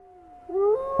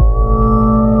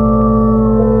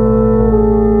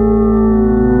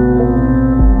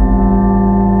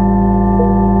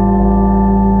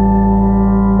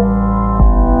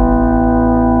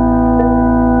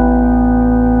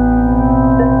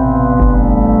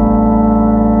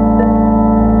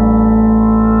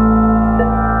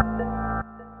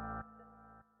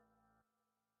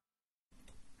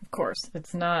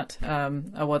It's not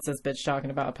a What's This Bitch Talking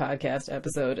About podcast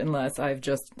episode unless I've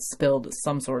just spilled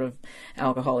some sort of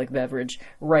alcoholic beverage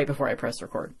right before I press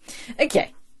record.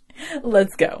 Okay,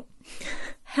 let's go.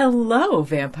 Hello,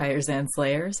 vampires and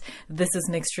slayers. This is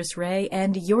Mixtress Ray,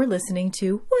 and you're listening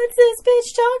to What's This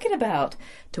Bitch Talking About?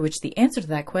 To which the answer to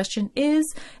that question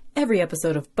is every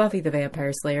episode of Buffy the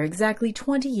Vampire Slayer exactly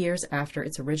 20 years after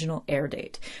its original air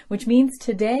date. Which means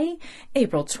today,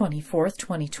 April 24th,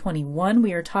 2021,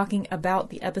 we are talking about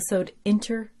the episode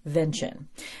Intervention.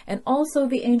 And also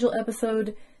the Angel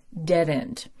episode Dead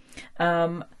End.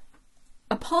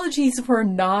 Apologies for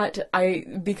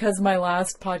because my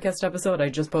last podcast episode, I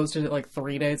just posted it like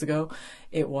 3 days ago.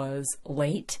 It was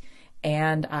late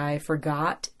and I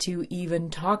forgot to even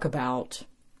talk about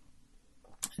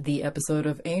the episode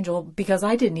of Angel because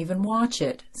I didn't even watch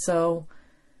it. So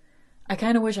I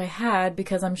kind of wish I had,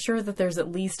 because I'm sure that there's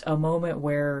at least a moment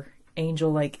where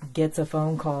Angel like gets a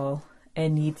phone call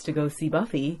and needs to go see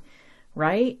Buffy,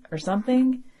 right? Or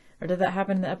something. Or did that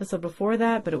happen in the episode before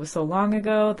that? But it was so long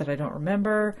ago that I don't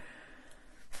remember.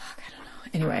 Fuck, I don't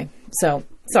know. Anyway, so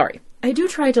sorry. I do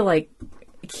try to like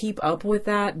keep up with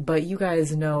that, but you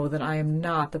guys know that I am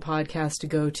not the podcast to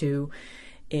go to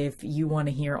if you want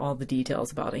to hear all the details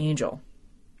about Angel.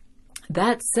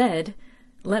 That said,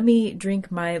 let me drink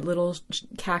my little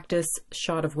cactus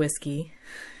shot of whiskey.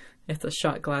 It's a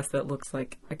shot glass that looks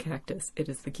like a cactus. It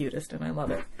is the cutest and I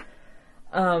love it.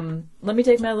 Let me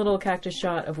take my little cactus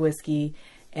shot of whiskey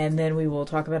and then we will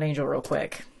talk about Angel real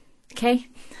quick. Okay?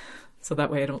 So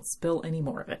that way I don't spill any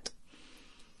more of it.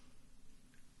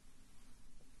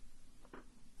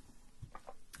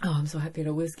 Oh, I'm so happy to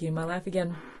have whiskey in my life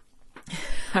again.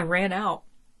 I ran out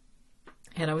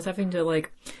and I was having to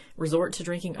like resort to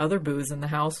drinking other booze in the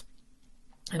house.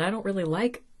 And I don't really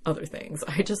like other things.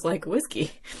 I just like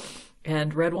whiskey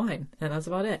and red wine, and that's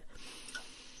about it.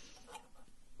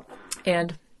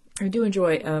 And I do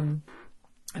enjoy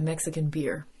a Mexican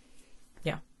beer.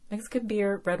 Yeah, Mexican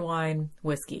beer, red wine,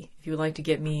 whiskey. If you would like to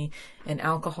get me an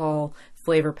alcohol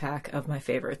flavor pack of my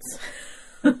favorites.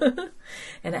 And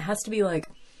it has to be like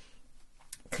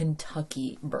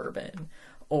Kentucky bourbon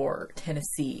or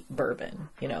Tennessee bourbon,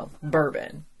 you know,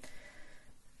 bourbon.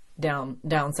 Down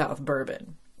south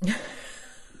bourbon.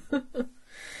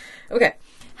 Okay,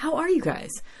 how are you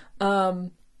guys?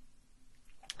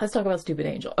 Let's talk about Stupid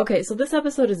Angel. Okay, so this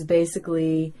episode is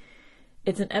basically,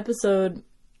 it's an episode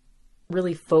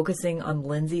really focusing on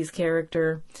Lindsay's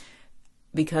character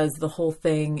because the whole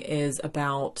thing is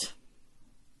about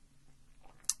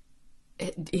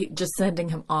just sending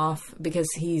him off because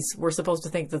we're supposed to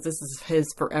think that this is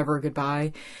his forever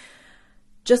goodbye.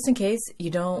 Just in case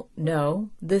you don't know,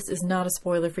 this is not a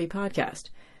spoiler-free podcast.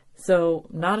 So,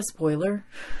 not a spoiler,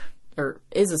 or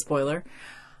is a spoiler.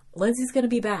 Lindsay's going to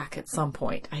be back at some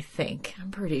point, I think. I'm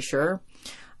pretty sure.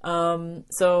 And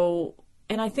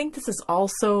I think this is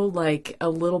also like a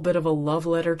little bit of a love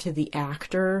letter to the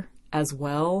actor as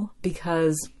well,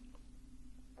 because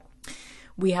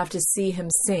we have to see him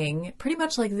sing pretty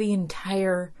much like an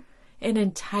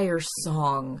entire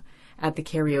song at the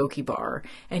karaoke bar.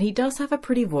 And he does have a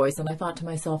pretty voice. And I thought to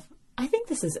myself, I think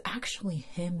this is actually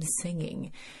him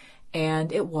singing.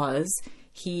 And it was.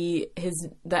 The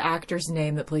actor's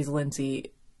name that plays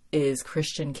Lindsay is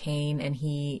Christian Kane, and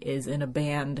he is in a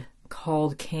band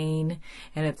called Kane,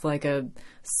 and it's like a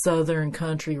southern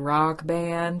country rock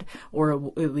band, or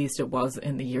at least it was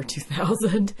in the year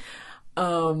 2000.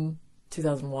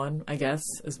 2001, I guess,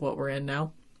 is what we're in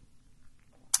now.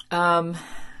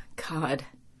 God.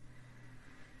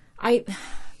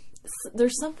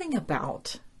 There's something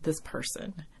about this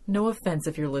person. No offense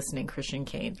if you're listening, Christian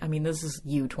Kane. I mean, this is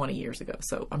you 20 years ago,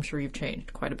 so I'm sure you've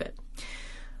changed quite a bit.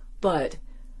 But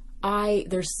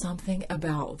there's something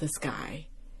about this guy.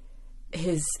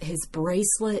 His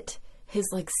bracelet, his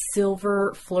like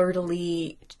silver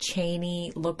fleur-de-lis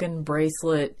chainy looking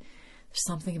bracelet. There's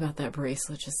something about that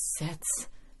bracelet just sets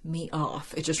me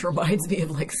off. It just reminds me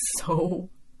of like so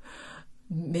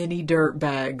many dirt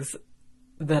bags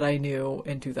that I knew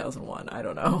in 2001. I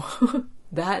don't know.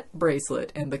 That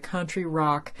bracelet and the country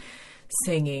rock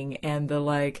singing and the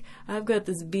like, I've got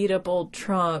this beat up old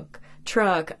truck.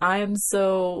 I am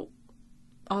so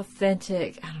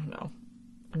authentic. I don't know.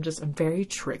 I'm very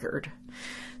triggered.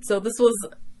 So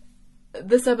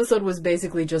this episode was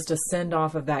basically just a send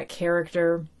off of that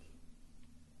character.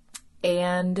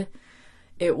 And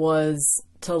it was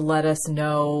to let us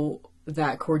know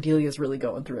that Cordelia's really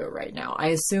going through it right now. I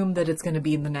assume that it's going to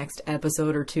be in the next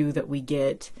episode or two that we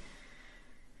get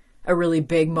a really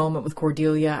big moment with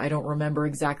Cordelia. I don't remember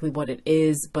exactly what it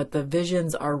is, but the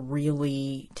visions are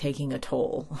really taking a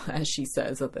toll, as she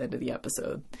says at the end of the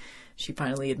episode. She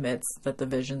finally admits that the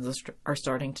visions are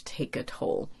starting to take a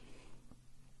toll.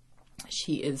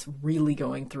 She is really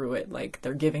going through it. Like,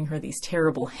 they're giving her these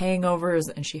terrible hangovers,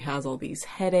 and she has all these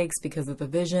headaches because of the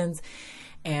visions.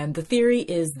 And the theory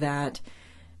is that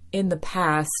in the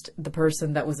past, the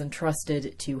person that was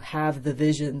entrusted to have the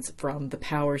visions from the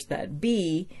powers that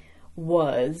be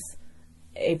was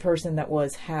a person that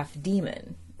was half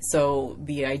demon. So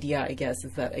the idea, I guess,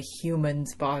 is that a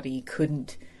human's body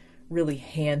couldn't really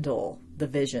handle the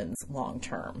visions long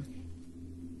term.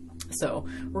 So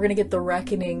we're going to get the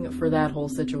reckoning for that whole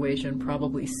situation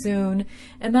probably soon.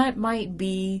 And that might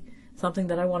be something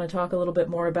that I want to talk a little bit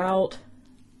more about.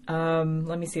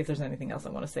 Let me see if there's anything else I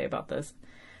want to say about this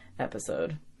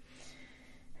episode.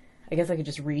 I guess I could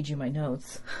just read you my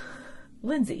notes.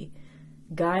 Lindsay.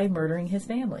 Guy murdering his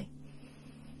family.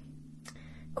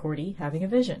 Cordy having a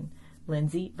vision.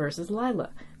 Lindsay versus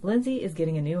Lila. Lindsay is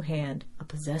getting a new hand, a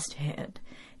possessed hand.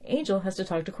 Angel has to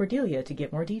talk to Cordelia to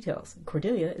get more details.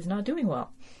 Cordelia is not doing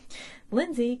well.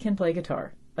 Lindsay can play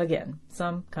guitar. Again,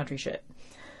 some country shit.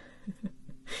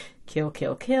 Kill,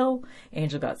 kill, kill.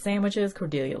 Angel got sandwiches.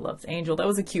 Cordelia loves Angel. That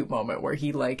was a cute moment where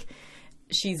he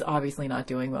she's obviously not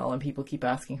doing well and people keep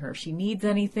asking her if she needs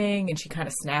anything, and she kind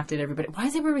of snapped at everybody. Why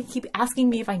does everybody keep asking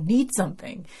me if I need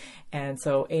something? And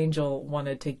so Angel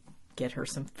wanted to get her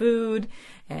some food,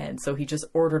 and so he just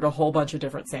ordered a whole bunch of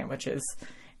different sandwiches.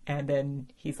 And then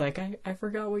he's like, I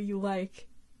forgot what you like.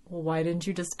 Well, why didn't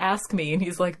you just ask me? And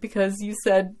he's like, because you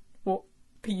said, well,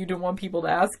 you didn't want people to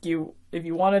ask you if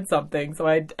you wanted something, so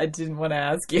I didn't want to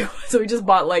ask you. So he just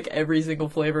bought like every single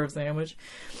flavor of sandwich.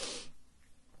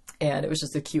 And it was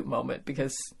just a cute moment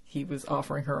because he was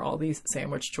offering her all these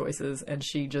sandwich choices, and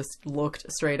she just looked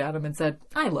straight at him and said,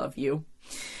 I love you.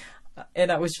 And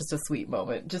that was just a sweet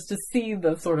moment, just to see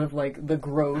the sort of like the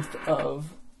growth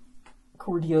of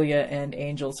Cordelia and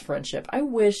Angel's friendship. I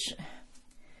wish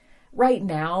right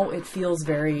now it feels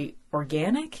very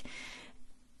organic,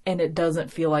 and it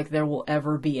doesn't feel like there will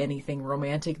ever be anything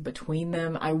romantic between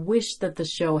them. I wish that the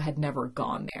show had never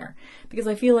gone there, because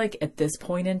I feel like at this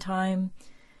point in time,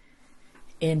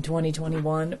 in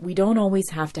 2021, we don't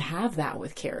always have to have that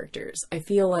with characters. I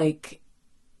feel like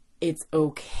it's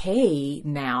okay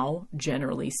now,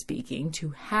 generally speaking, to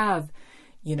have,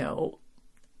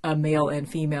 a male and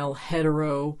female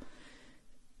hetero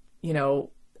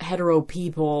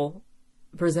people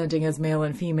presenting as male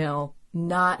and female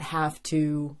not have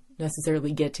to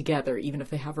necessarily get together, even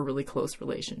if they have a really close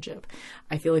relationship.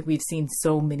 I feel like we've seen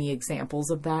so many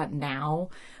examples of that now,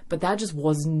 but that just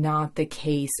was not the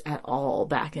case at all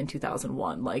back in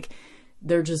 2001. Like,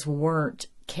 there just weren't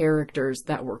characters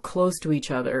that were close to each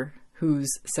other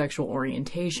whose sexual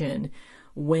orientation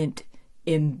went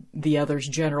in the other's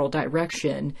general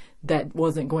direction that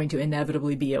wasn't going to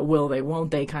inevitably be a will they,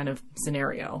 won't they kind of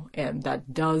scenario. And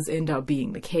that does end up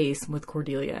being the case with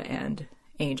Cordelia and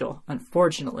Angel,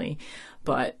 unfortunately.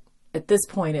 But at this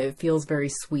point, it feels very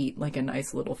sweet, like a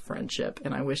nice little friendship.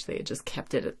 And I wish they had just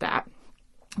kept it at that,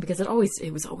 because it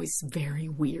was always very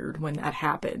weird when that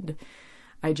happened.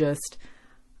 I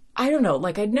don't know,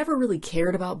 like, I'd never really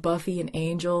cared about Buffy and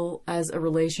Angel as a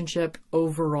relationship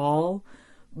overall.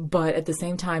 But at the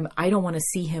same time, I don't want to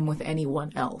see him with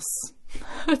anyone else.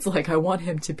 It's like, I want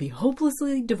him to be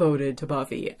hopelessly devoted to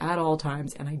Buffy at all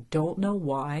times, and I don't know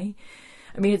why.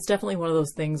 I mean, it's definitely one of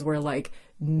those things where, like,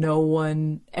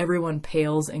 everyone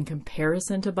pales in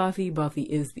comparison to Buffy. Buffy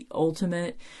is the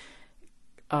ultimate.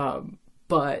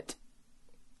 But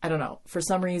I don't know. For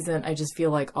some reason, I just feel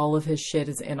like all of his shit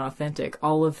is inauthentic.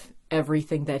 All of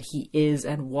everything that he is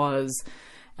and was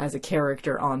as a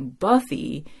character on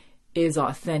Buffy is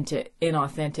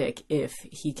inauthentic if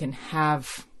he can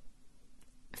have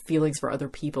feelings for other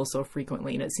people so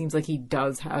frequently. And it seems like he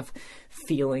does have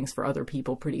feelings for other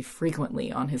people pretty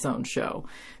frequently on his own show,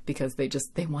 because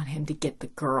they want him to get the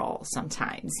girl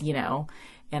sometimes,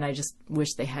 and I just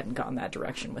wish they hadn't gone that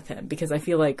direction with him, because I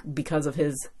feel like because of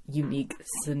his unique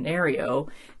scenario,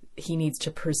 he needs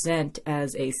to present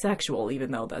as asexual,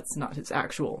 even though that's not his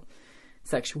actual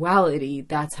sexuality.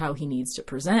 That's how he needs to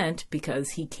present,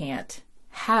 because he can't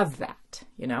have that,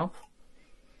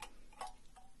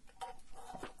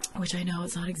 Which I know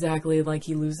it's not exactly like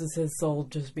he loses his soul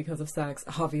just because of sex,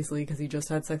 obviously, because he just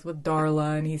had sex with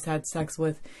Darla, and he had sex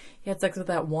with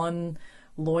that one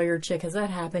lawyer chick. Has that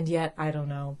happened yet? I don't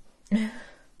know.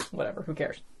 Whatever, who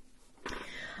cares?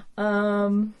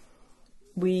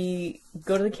 We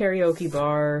go to the karaoke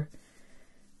bar.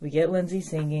 We get Lindsay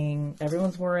singing.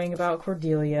 Everyone's worrying about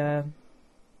Cordelia.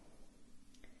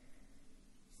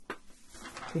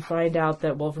 we find out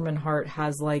that Wolfram and Hart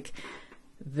has like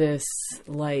this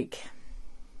like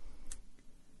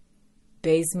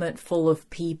basement full of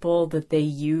people that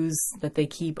they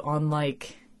keep on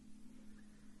like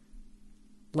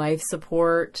life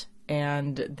support,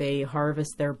 and they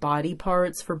harvest their body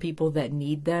parts for people that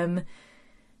need them.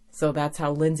 So that's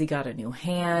how Lindsay got a new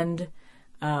hand.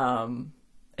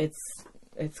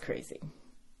 It's crazy.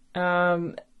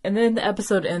 And then the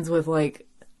episode ends with like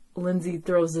Lindsay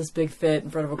throws this big fit in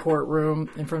front of a courtroom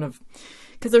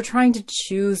because they're trying to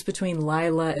choose between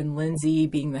Lila and Lindsay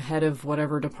being the head of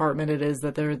whatever department it is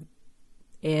that they're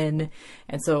in.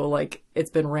 And so like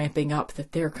it's been ramping up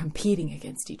that they're competing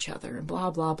against each other and blah,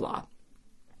 blah, blah.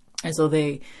 And so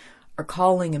they are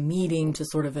calling a meeting to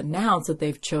sort of announce that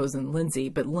they've chosen Lindsay,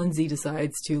 but Lindsay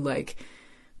decides to like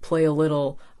play a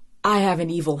little I have an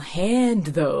evil hand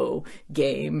though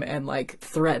game and like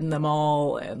threaten them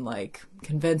all and like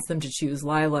convince them to choose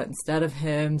Lila instead of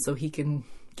him so he can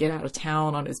get out of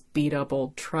town on his beat up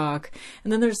old truck.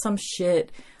 And then there's some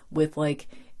shit with like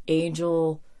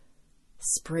Angel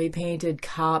spray painted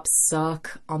 "Cops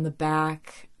Suck" on the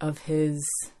back of his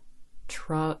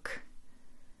truck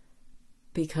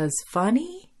because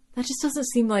funny? That just doesn't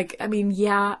seem like, I mean,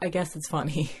 yeah, I guess it's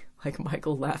funny. Like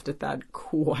Michael laughed at that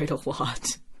quite a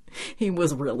lot. He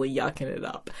was really yucking it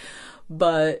up.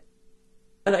 But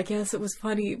I guess it was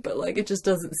funny, but like it just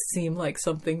doesn't seem like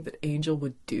something that Angel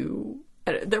would do.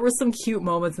 There were some cute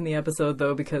moments in the episode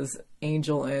though, because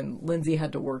Angel and Lindsay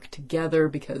had to work together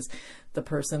because the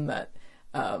person that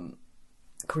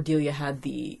Cordelia had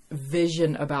the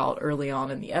vision about early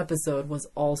on in the episode was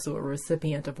also a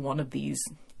recipient of one of these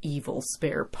evil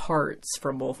spare parts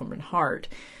from Wolfram and Hart.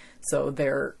 So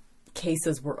their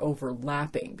cases were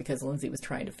overlapping because Lindsay was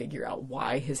trying to figure out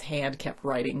why his hand kept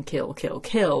writing kill, kill,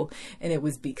 kill. And it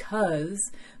was because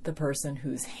the person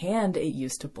whose hand it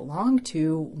used to belong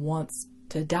to wants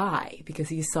to die because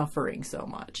he's suffering so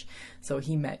much. So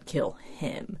he meant kill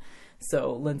him.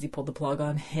 So Lindsay pulled the plug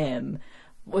on him,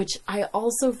 which I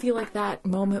also feel like that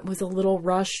moment was a little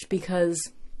rushed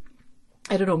because,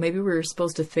 I don't know, maybe we were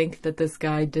supposed to think that this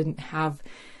guy didn't have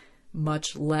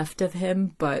much left of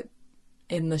him, but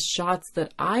in the shots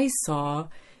that I saw,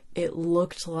 it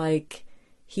looked like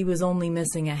he was only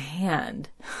missing a hand.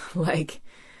 Like,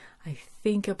 I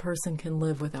think a person can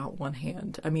live without one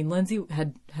hand. I mean, Lindsay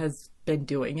has been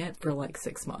doing it for like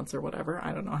 6 months or whatever.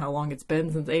 I don't know how long it's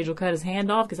been since Angel cut his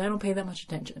hand off because I don't pay that much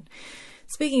attention.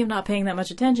 Speaking of not paying that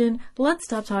much attention, let's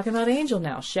stop talking about Angel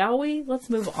now, shall we? Let's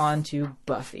move on to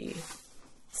Buffy.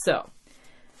 So,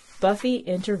 Buffy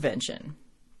Intervention.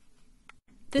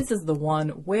 This is the one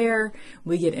where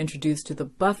we get introduced to the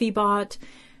Buffy bot.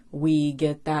 We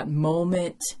get that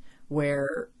moment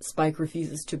where Spike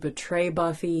refuses to betray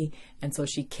Buffy, and so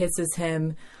she kisses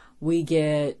him. We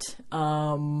get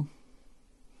the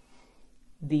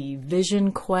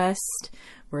Vision quest,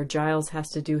 where Giles has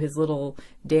to do his little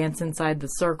dance inside the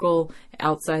circle,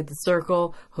 outside the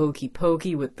circle, hokey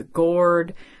pokey with the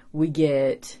gourd.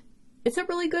 It's a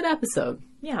really good episode.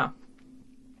 Yeah.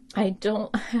 I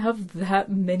don't have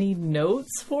that many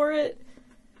notes for it,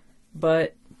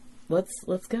 but let's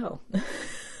go.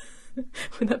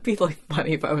 Wouldn't that be like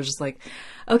funny if I was just like,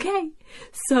 okay,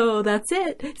 so that's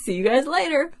it. See you guys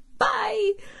later.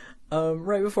 Bye.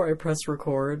 Right before I pressed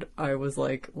record, I was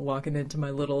like walking into my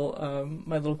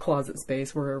little closet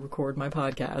space where I record my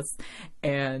podcasts,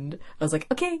 and I was like,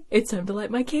 okay, it's time to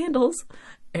light my candles.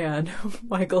 And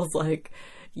Michael's like,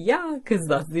 yeah, because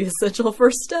that's the essential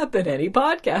first step in any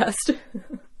podcast.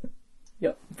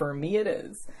 Yep, for me it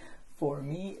is. For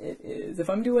me it is. If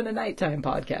I'm doing a nighttime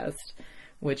podcast,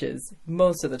 which is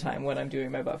most of the time when I'm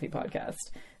doing my Buffy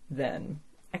podcast, then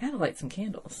I gotta light some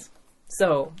candles.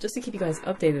 So, just to keep you guys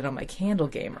updated on my candle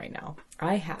game right now,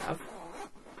 I have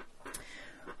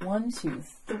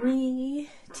 3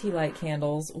 tea light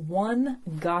candles, 1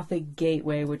 Gothic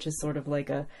Gateway, which is sort of like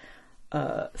a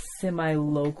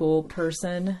semi-local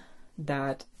person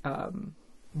that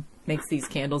makes these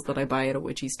candles that I buy at a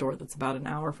witchy store that's about an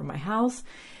hour from my house.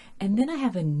 And then I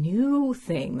have a new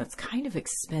thing that's kind of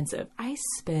expensive. I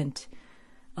spent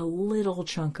a little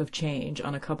chunk of change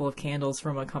on a couple of candles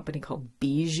from a company called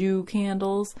Bijou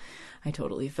Candles. I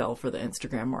totally fell for the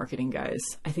Instagram marketing, guys.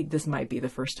 I think this might be the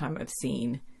first time I've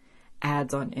seen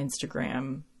ads on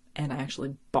Instagram and I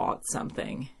actually bought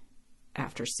something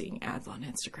after seeing ads on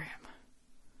Instagram.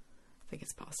 I think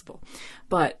it's possible.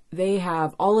 But they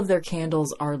have, all of their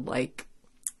candles are like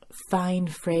fine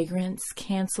fragrance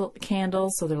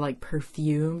candles. So they're like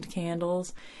perfumed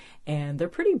candles. And they're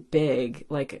pretty big.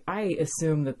 Like, I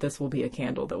assume that this will be a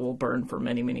candle that will burn for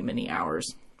many, many, many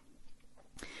hours.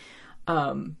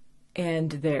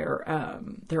 and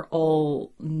they're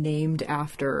all named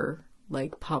after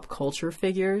like pop culture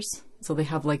figures. So they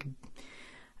have like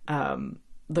one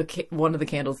of the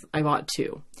candles. I bought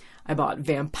two. I bought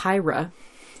Vampira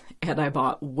and I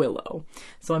bought Willow.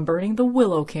 So I'm burning the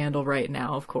Willow candle right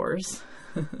now, of course.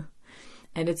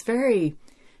 And it's kind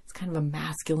of a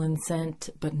masculine scent,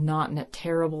 but not in a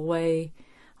terrible way.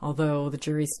 Although the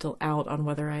jury's still out on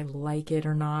whether I like it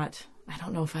or not. I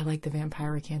don't know if I like the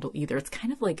Vampira candle either. It's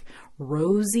kind of like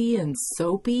rosy and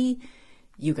soapy.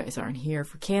 You guys aren't here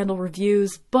for candle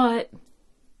reviews, but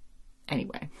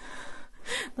anyway,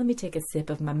 let me take a sip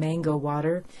of my mango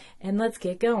water and let's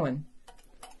get going.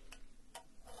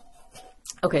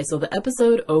 Okay, so the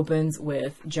episode opens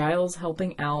with Giles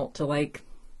helping out to like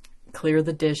clear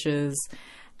the dishes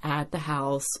at the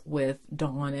house with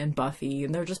Dawn and Buffy,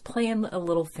 and they're just playing a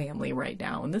little family right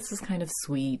now, and this is kind of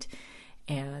sweet.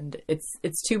 And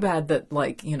it's too bad that,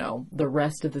 like, you know, the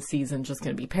rest of the season just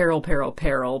going to be peril,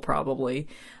 probably,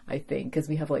 I think, because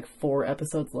we have like 4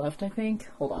 episodes left, I think.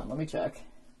 Hold on, let me check.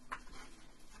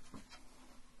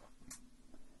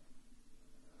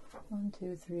 1,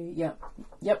 2, 3.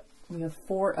 Yep. We have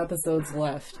 4 episodes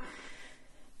left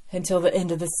until the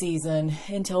end of the season,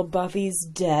 until Buffy's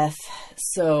death.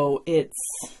 So it's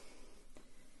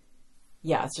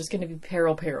just going to be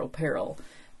peril.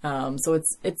 So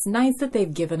it's nice that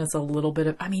they've given us a little bit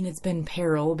of, I mean, it's been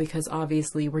peril because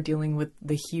obviously we're dealing with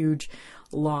the huge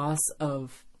loss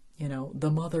of, you know,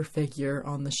 the mother figure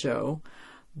on the show.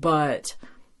 But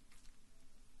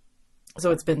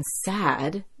so it's been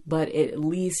sad, but it at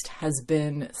least has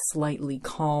been slightly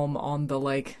calm on the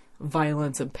like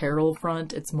violence and peril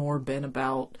front. It's more been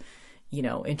about, you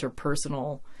know,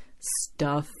 interpersonal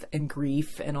stuff and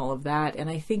grief and all of that. And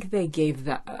I think they gave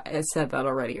that, I said that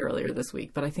already earlier this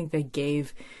week, but I think they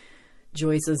gave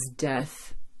Joyce's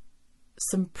death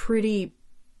some pretty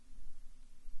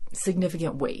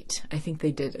significant weight. I think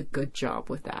they did a good job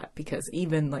with that, because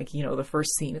even like, you know, the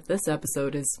first scene of this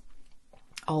episode is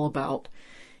all about,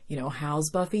 you know, how's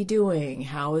Buffy doing?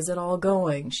 How is it all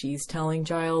going? She's telling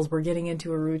Giles we're getting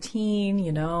into a routine,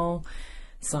 you know,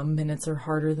 some minutes are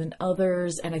harder than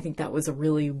others. And I think that was a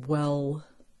really well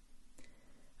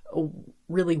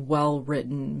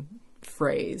written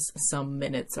phrase. Some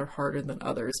minutes are harder than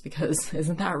others, because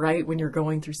isn't that right? When you're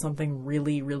going through something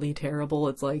really, really terrible,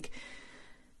 it's like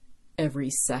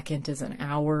every second is an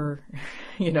hour,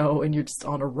 you know, and you're just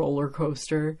on a roller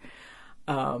coaster.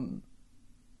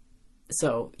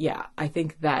 So yeah, I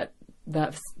think that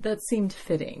seemed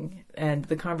fitting. And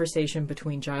the conversation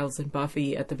between Giles and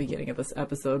Buffy at the beginning of this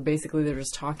episode, basically they're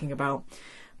just talking about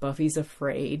Buffy's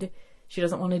afraid. She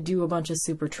doesn't want to do a bunch of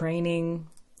super training.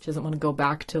 She doesn't want to go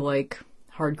back to like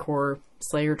hardcore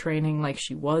Slayer training like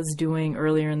she was doing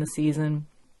earlier in the season,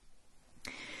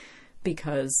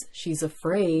 because she's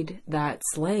afraid that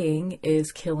slaying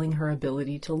is killing her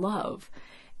ability to love.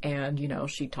 And, you know,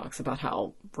 she talks about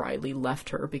how Riley left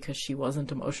her because she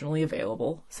wasn't emotionally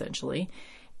available, essentially.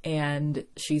 And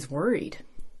she's worried.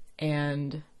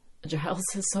 And Giles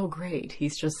is so great.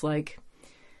 He's just like,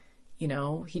 you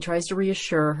know, he tries to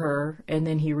reassure her, and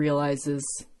then he realizes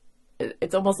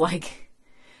it's almost like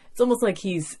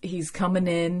he's coming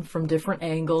in from different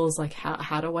angles. Like,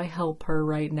 how do I help her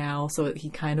right now? So he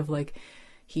kind of like,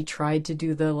 he tried to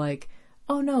do the like,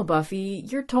 oh no, Buffy,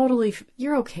 you're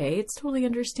okay. It's totally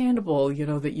understandable, you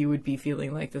know, that you would be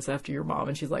feeling like this after your mom.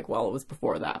 And she's like, well, it was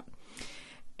before that.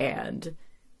 And,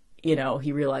 you know,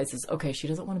 he realizes, okay, she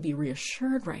doesn't want to be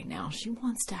reassured right now. She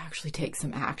wants to actually take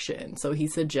some action. So he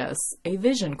suggests a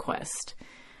vision quest.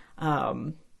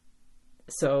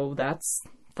 So that's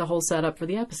the whole setup for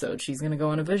the episode. She's going to go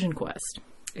on a vision quest.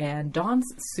 And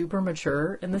Dawn's super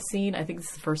mature in the scene. I think this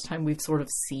is the first time we've sort of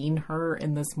seen her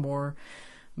in this more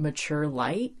mature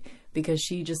light, because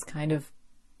she just kind of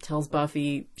tells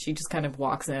Buffy, she just kind of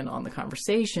walks in on the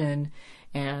conversation,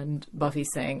 and Buffy's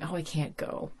saying, oh, I can't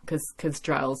go, because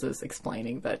Giles is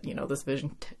explaining that, you know, this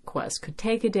vision quest could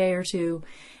take a day or two,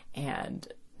 and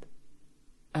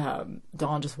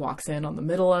Dawn just walks in in the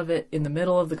middle of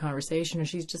the conversation, and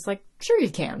she's just like, sure you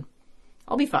can.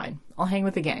 I'll be fine. I'll hang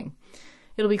with the gang.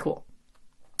 It'll be cool.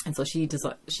 And so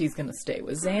she's going to stay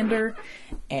with Xander,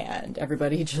 and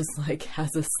everybody just like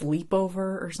has a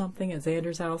sleepover or something at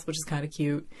Xander's house, which is kind of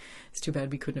cute. It's too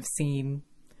bad we couldn't have seen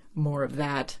more of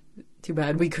that. Too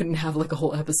bad we couldn't have like a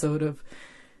whole episode of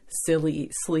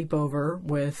silly sleepover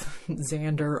with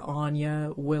Xander,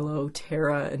 Anya, Willow,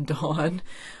 Tara, and Dawn.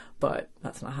 But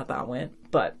that's not how that went.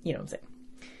 But you know what I'm saying.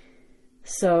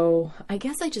 So I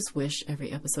guess I just wish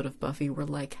every episode of Buffy were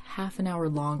like half an hour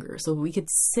longer, so we could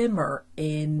simmer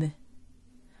in.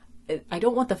 I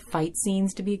don't want the fight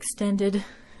scenes to be extended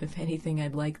If anything,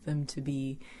 I'd like them to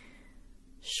be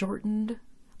shortened.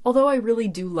 Although I really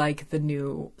do like the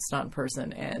new stunt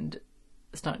person and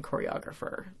stunt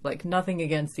choreographer. Like, nothing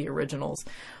against the originals,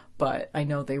 but I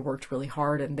know they worked really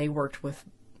hard, and they worked with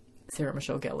Sarah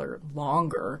Michelle Gellar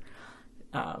longer.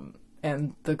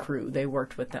 And the crew, they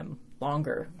worked with them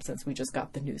longer since we just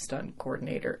got the new stunt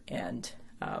coordinator and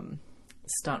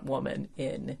stunt woman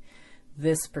in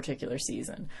this particular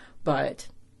season. But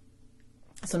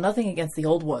so nothing against the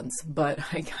old ones, but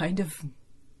I kind of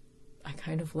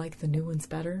like the new ones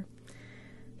better.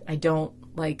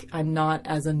 I'm not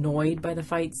as annoyed by the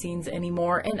fight scenes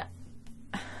anymore. And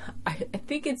I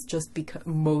think it's just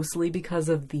mostly because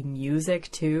of the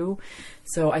music too.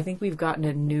 So I think we've gotten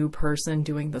a new person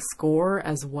doing the score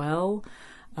as well.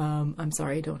 I'm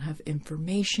sorry, I don't have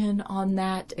information on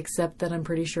that, except that I'm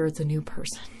pretty sure it's a new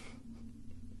person.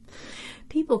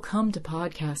 People come to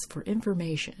podcasts for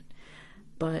information,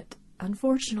 but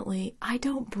unfortunately, I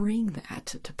don't bring that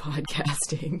to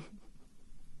podcasting.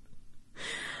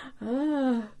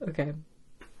 Okay.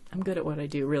 I'm good at what I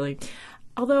do, really.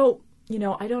 Although,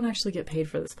 I don't actually get paid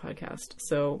for this podcast,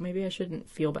 so maybe I shouldn't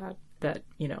feel bad that,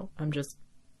 I'm just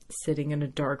sitting in a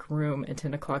dark room at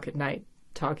 10 o'clock at night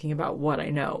talking about what I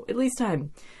know. At least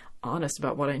I'm honest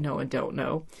about what I know and don't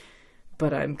know.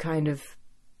 But I'm kind of,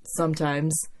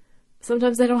 sometimes I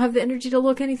don't have the energy to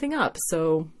look anything up,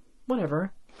 so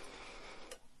whatever.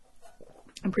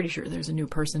 I'm pretty sure there's a new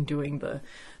person doing the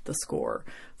score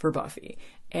for Buffy.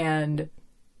 And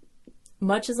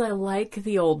much as I like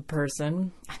the old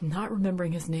person, I'm not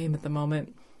remembering his name at the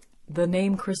moment. The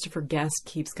name Christopher Guest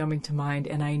keeps coming to mind,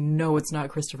 and I know it's not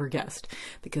Christopher Guest,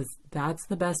 because that's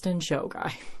the Best in Show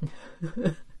guy.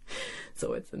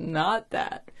 So it's not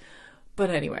that. But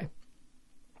anyway,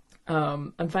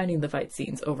 I'm finding the fight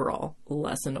scenes overall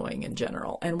less annoying in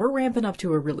general, and we're ramping up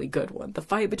to a really good one. The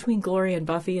fight between Glory and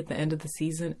Buffy at the end of the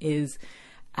season is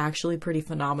actually pretty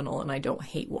phenomenal, and I don't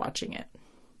hate watching it.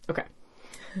 Okay.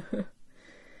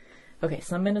 Okay,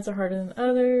 some minutes are harder than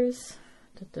others.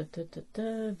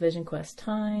 Vision Quest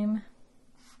time.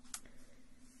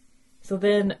 So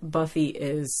then Buffy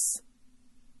is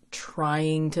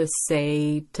trying to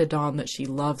say to Dawn that she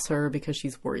loves her because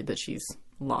she's worried that she's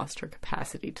lost her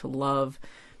capacity to love.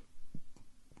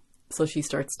 So she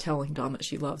starts telling Dawn that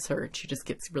she loves her, and she just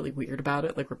gets really weird about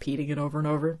it, like repeating it over and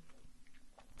over.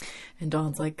 And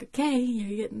Dawn's like, okay,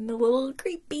 you're getting a little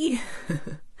creepy.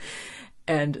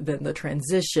 And then the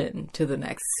transition to the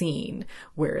next scene,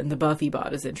 wherein the Buffy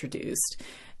bot is introduced,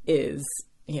 is,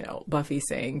 Buffy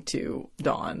saying to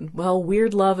Dawn, well,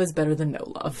 weird love is better than no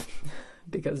love.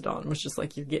 Because Dawn was just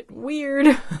like, you're getting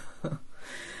weird.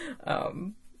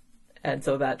 And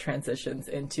so that transitions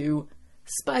into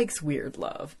Spike's weird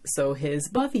love. So his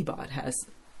Buffy bot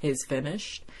is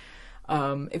finished.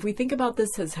 If we think about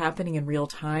this as happening in real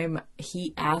time,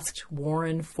 he asked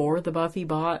Warren for the Buffy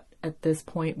bot at this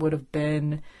point would have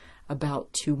been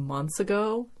about 2 months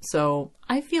ago. So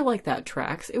I feel like that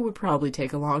tracks. It would probably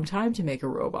take a long time to make a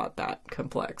robot that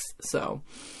complex. So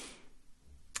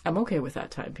I'm okay with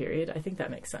that time period. I think that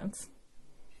makes sense.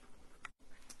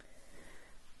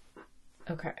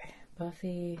 Okay.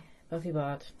 Buffy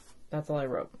bot. That's all I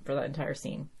wrote for that entire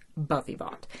scene. Buffy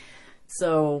bot.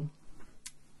 So,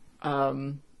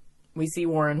 we see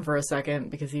Warren for a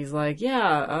second because he's like,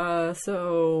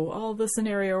 so all the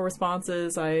scenario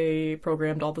responses, I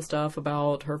programmed all the stuff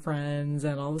about her friends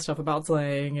and all the stuff about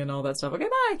slang and all that stuff. Okay,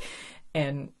 bye.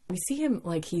 And we see him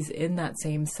like he's in that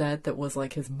same set that was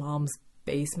like his mom's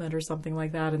basement or something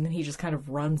like that. And then he just kind of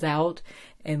runs out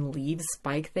and leaves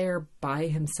Spike there by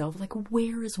himself. Like,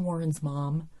 where is Warren's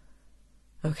mom?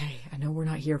 Okay, I know we're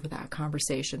not here for that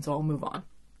conversation, so I'll move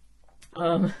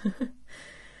on.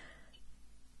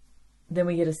 Then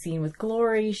we get a scene with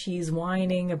Glory. She's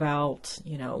whining about,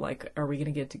 are we going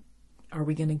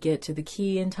to get to the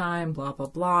key in time? Blah, blah,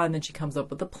 blah. And then she comes up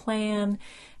with a plan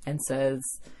and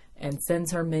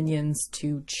sends her minions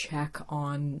to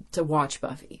watch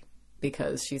Buffy,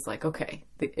 because she's like, okay,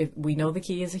 we know the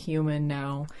key is a human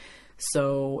now,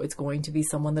 so it's going to be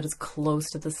someone that is close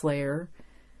to the Slayer.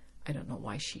 I don't know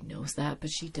why she knows that, but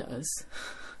she does.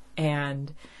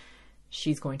 And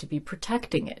she's going to be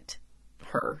protecting it.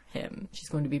 Him. She's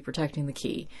going to be protecting the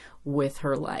key with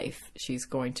her life. She's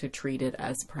going to treat it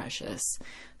as precious.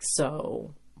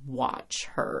 So watch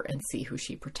her and see who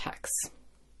she protects.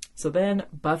 So then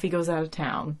Buffy goes out of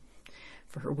town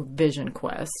for her vision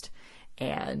quest,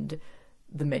 and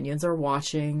the minions are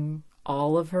watching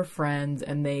all of her friends,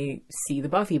 and they see the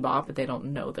Buffy bot, but they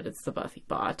don't know that it's the Buffy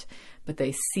bot. But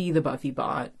they see the Buffy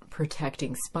bot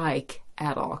protecting Spike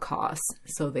at all costs.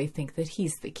 So they think that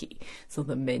he's the key. So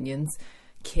the minions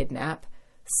kidnap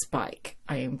Spike.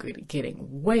 I am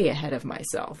getting way ahead of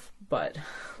myself, but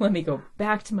let me go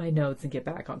back to my notes and get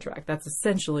back on track. That's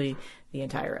essentially the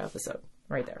entire episode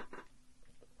right there.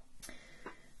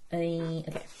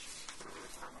 Okay.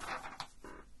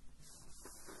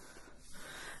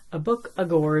 A book, a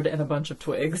gourd, and a bunch of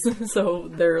twigs. So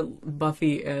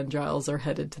Buffy and Giles are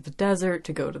headed to the desert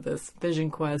to go to this vision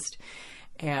quest,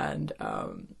 and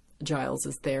Giles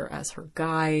is there as her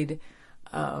guide,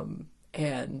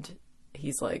 and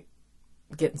he's like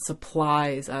getting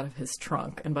supplies out of his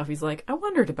trunk, and Buffy's like, I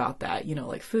wondered about that,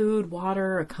 like food,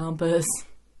 water, a compass.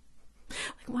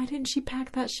 Like, why didn't she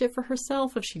pack that shit for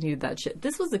herself if she needed that shit?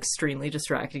 This was extremely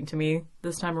distracting to me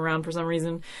this time around for some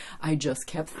reason. I just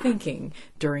kept thinking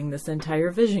during this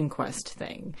entire vision quest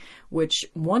thing, which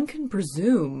one can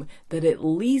presume that at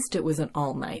least it was an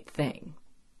all-night thing,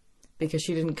 because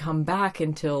she didn't come back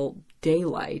until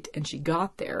daylight, and she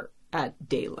got there at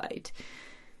daylight.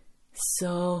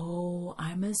 So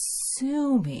I'm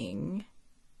assuming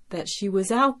that she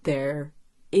was out there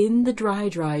in the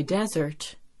dry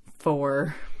desert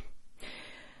for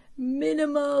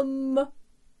minimum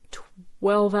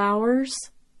 12 hours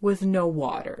with no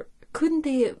water. Couldn't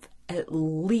they have at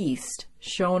least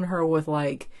shown her with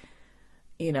a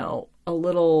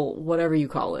little, whatever you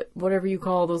call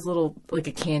those little, like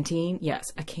a canteen? Yes,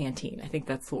 a canteen. I think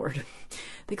that's the word.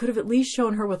 They could have at least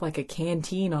shown her with like a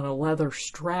canteen on a leather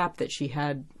strap that she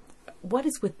had. What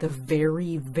is with the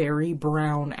very, very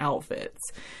brown outfits?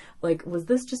 Like, was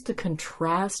this just to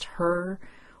contrast her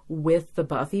with the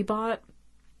Buffy bot?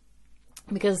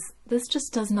 Because this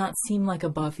just does not seem like a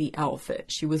Buffy outfit.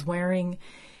 She was wearing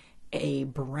a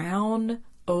brown,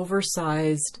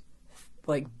 oversized,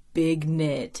 like big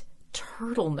knit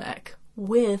turtleneck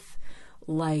with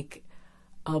like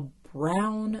a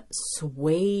brown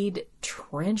suede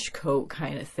trench coat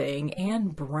kind of thing,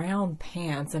 and brown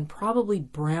pants, and probably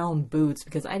brown boots,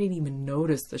 because I didn't even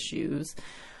notice the shoes.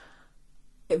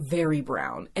 Very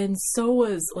brown. And so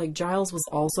was, like, Giles was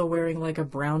also wearing like a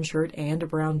brown shirt and a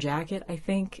brown jacket, I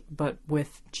think, but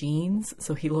with jeans,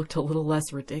 so he looked a little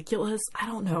less ridiculous. I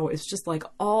don't know. It's just like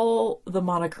all the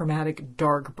monochromatic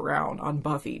dark brown on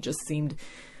Buffy just seemed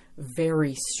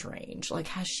very strange. Like,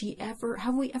 have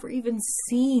we ever even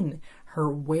seen her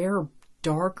wear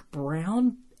dark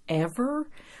brown ever?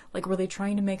 Like, were they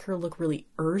trying to make her look really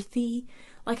earthy?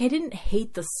 Like, I didn't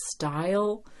hate the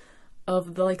style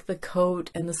of the coat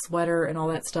and the sweater and all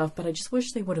that stuff, but I just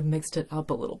wish they would have mixed it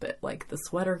up a little bit. Like, the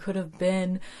sweater could have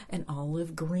been an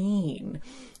olive green,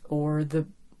 or the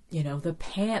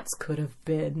pants could have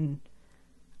been,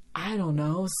 I don't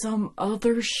know, some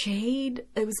other shade.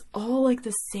 It was all like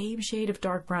the same shade of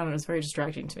dark brown, and it was very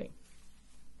distracting to me.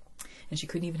 And she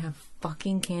couldn't even have a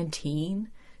fucking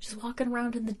canteen. She's walking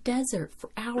around in the desert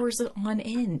for hours on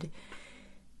end.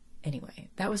 Anyway,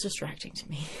 that was distracting to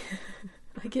me.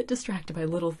 I get distracted by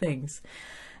little things,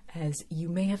 as you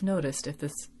may have noticed if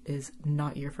this is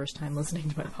not your first time listening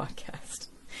to my podcast.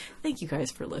 Thank you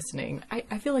guys for listening.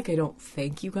 I feel like I don't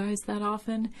thank you guys that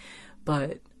often,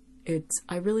 but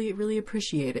I really, really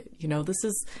appreciate it. This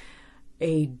is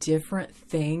a different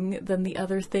thing than the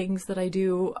other things that I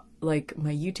do. Like,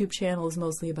 my YouTube channel is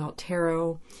mostly about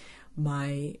tarot.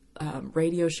 My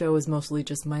radio show is mostly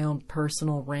just my own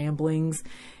personal ramblings,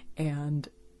 and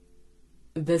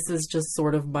this is just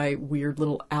sort of my weird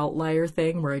little outlier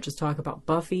thing where I just talk about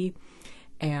Buffy,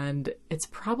 and it's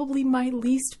probably my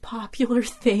least popular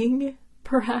thing,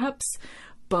 perhaps.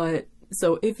 But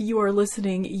so if you are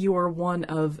listening, you are one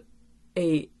of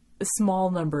a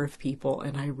small number of people,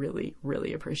 and I really,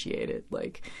 really appreciate it.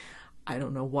 Like, I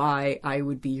don't know why I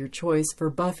would be your choice for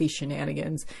Buffy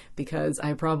shenanigans, because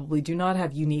I probably do not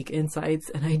have unique insights,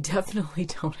 and I definitely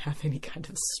don't have any kind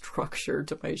of structure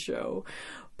to my show,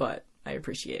 but I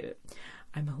appreciate it.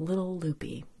 I'm a little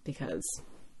loopy because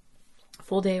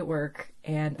full day at work,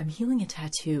 and I'm healing a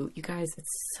tattoo. You guys,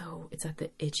 it's at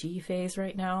the itchy phase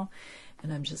right now,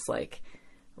 and I'm just like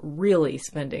really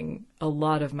spending a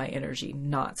lot of my energy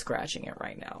not scratching it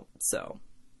right now. So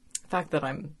the fact that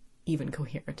I'm even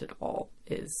coherent at all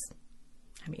is,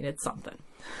 it's something.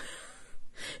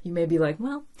 You may be like,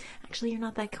 well, actually you're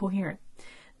not that coherent.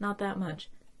 Not that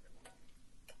much.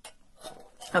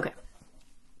 Okay.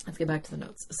 Let's get back to the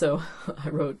notes. So I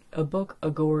wrote a book,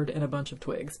 a gourd, and a bunch of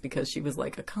twigs, because she was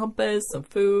like, a compass, some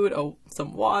food,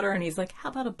 some water. And he's like, how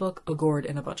about a book, a gourd,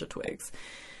 and a bunch of twigs?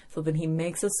 So then he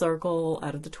makes a circle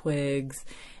out of the twigs,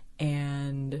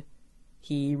 and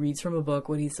he reads from a book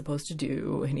what he's supposed to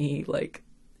do. And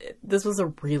this was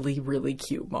a really, really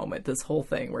cute moment, this whole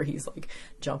thing, where he's like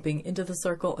jumping into the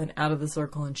circle and out of the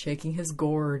circle and shaking his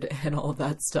gourd and all of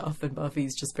that stuff. And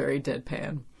Buffy's just very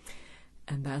deadpan.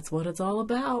 and that's what it's all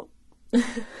about.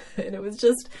 And it was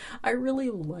just, I really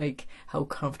like how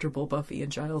comfortable Buffy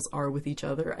and Giles are with each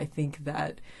other. I think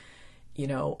that, you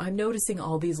know, I'm noticing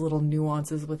all these little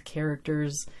nuances with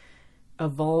characters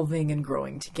evolving and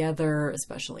growing together,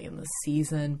 especially in this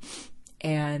season.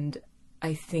 And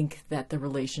I think that the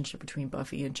relationship between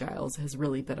Buffy and Giles has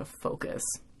really been a focus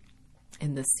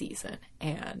in this season.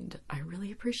 And I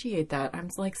really appreciate that. I'm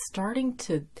like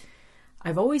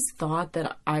I've always thought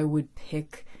that I would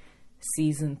pick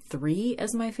season 3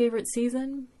 as my favorite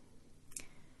season,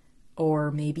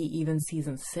 or maybe even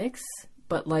season 6,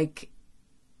 but like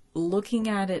looking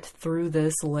at it through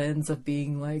this lens of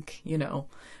being like, you know,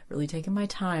 really taking my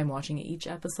time, watching each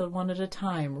episode one at a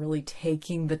time, really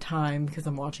taking the time because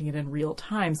I'm watching it in real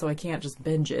time, so I can't just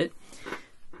binge it.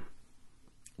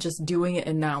 Just doing it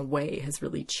in that way has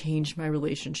really changed my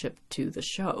relationship to the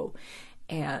show.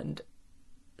 And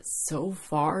so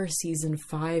far, season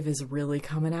 5 is really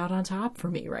coming out on top for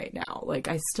me right now. Like,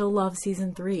 I still love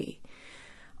season 3.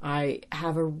 I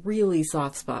have a really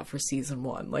soft spot for season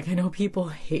 1. Like, I know people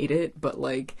hate it, but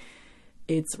like,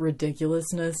 its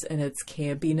ridiculousness and its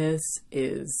campiness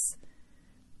is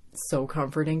so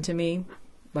comforting to me.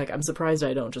 Like, I'm surprised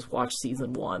I don't just watch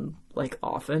season 1 like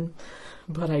often,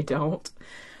 but I don't.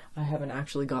 I haven't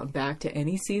actually gone back to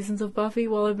any seasons of Buffy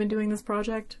while I've been doing this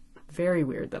project. Very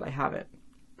weird that I haven't,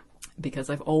 because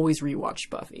I've always rewatched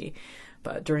Buffy.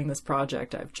 But during this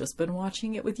project, I've just been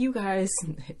watching it with you guys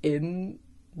in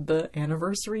the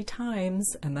anniversary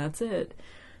times, and that's it.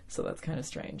 So that's kind of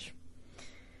strange.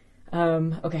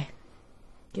 Okay.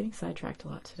 Getting sidetracked a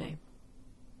lot today.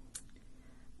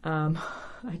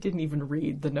 I didn't even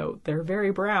read the note. They're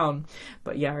very brown.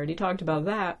 But yeah, I already talked about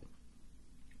that.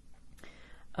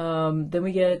 Then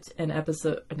we get an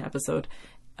episode,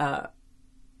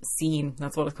 scene.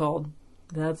 That's what it's called.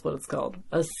 That's what it's called.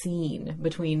 A scene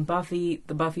between Buffy,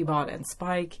 the Buffy bot, and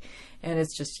Spike. And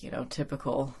it's just, you know,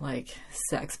 typical, like,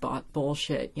 sex bot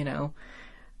bullshit, you know.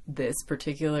 This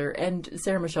particular, and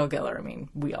Sarah Michelle Gellar, I mean,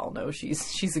 we all know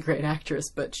she's a great actress,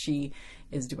 but she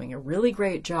is doing a really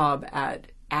great job at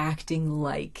acting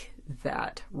like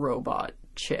that robot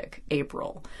chick,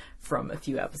 April, from a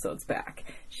few episodes back.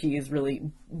 She is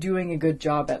really doing a good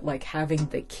job at like having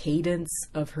the cadence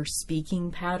of her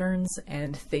speaking patterns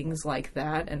and things like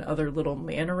that, and other little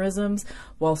mannerisms,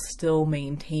 while still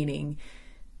maintaining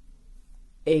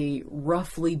a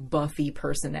roughly Buffy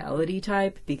personality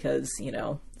type, because, you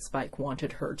know, Spike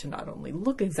wanted her to not only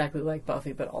look exactly like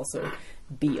Buffy, but also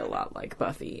be a lot like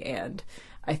Buffy. And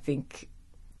I think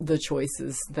the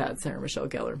choices that Sarah Michelle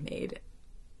Gellar made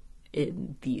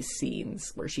in these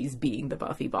scenes where she's being the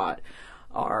Buffy bot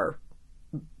are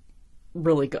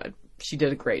really good. She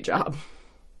did a great job.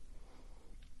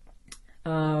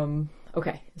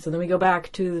 Okay, so then we go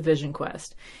back to the Vision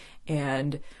Quest,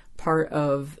 and part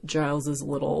of Giles's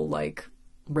little like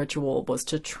ritual was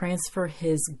to transfer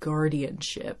his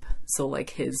guardianship, so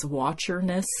like his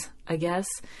watcherness, I guess.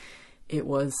 It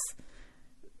was,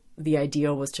 the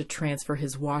idea was to transfer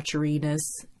his watcheriness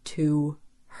to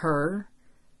her,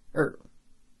 or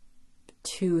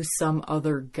to some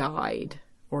other guide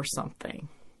or something.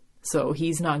 So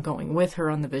he's not going with her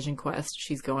on the Vision Quest,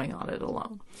 she's going on it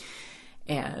alone.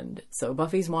 And so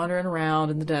Buffy's wandering around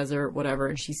in the desert, whatever,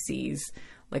 and she sees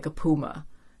like a puma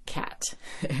cat.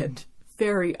 And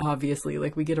very obviously,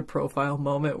 like, we get a profile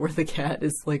moment where the cat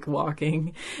is like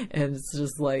walking, and it's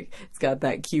just like, it's got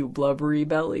that cute blubbery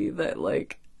belly that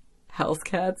like house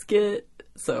cats get.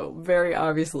 So very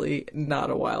obviously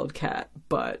not a wild cat.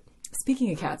 But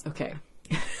speaking of cats, okay.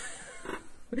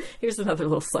 Here's another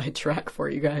little sidetrack for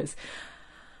you guys.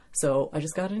 So I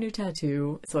just got a new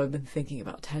tattoo, so I've been thinking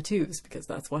about tattoos, because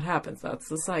that's what happens. That's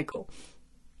the cycle.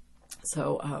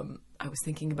 So I was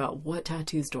thinking about, what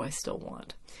tattoos do I still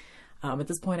want? At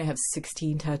this point, I have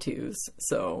 16 tattoos.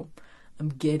 So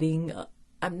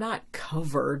I'm not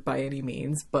covered by any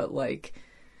means, but like,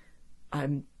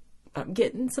 I'm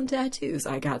getting some tattoos.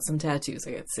 I got some tattoos.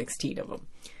 I got 16 of them.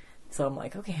 So I'm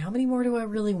like, okay, how many more do I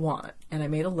really want? And I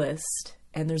made a list,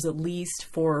 and there's at least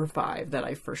 4 or 5 that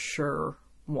I for sure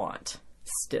want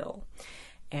still.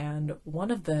 And one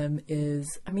of them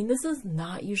is, I mean, this is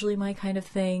not usually my kind of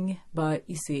thing, but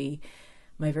you see,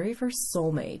 my very first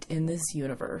soulmate in this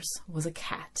universe was a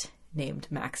cat named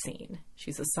Maxine.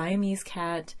 She's a Siamese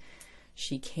cat.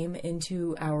 She came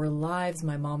into our lives.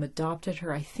 My mom adopted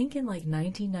her, I think in like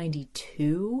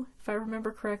 1992, if I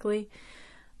remember correctly.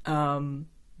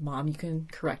 Mom, you can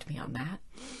correct me on that.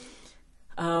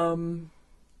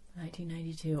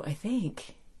 1992, I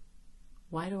think.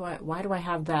 Why do I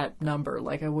have that number?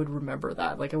 Like, I would remember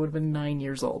that. Like, I would have been 9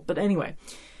 years old. But anyway,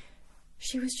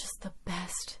 she was just the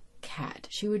best cat. cat.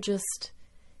 She was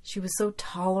so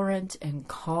tolerant and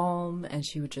calm, and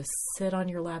she would just sit on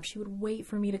your lap. She would wait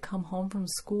for me to come home from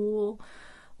school.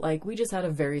 Like, we just had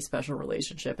a very special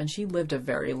relationship, and she lived a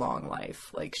very long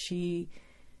life. Like, she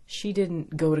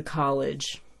didn't go to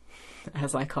college,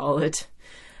 as I call it,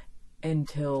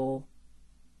 until,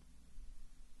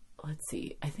 let's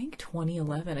see, I think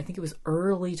 2011. I think it was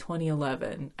early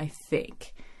 2011, I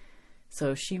think.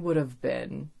 So she would have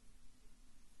been,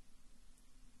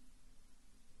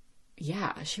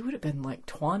 she would have been like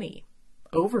 20.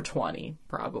 Over 20,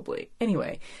 probably.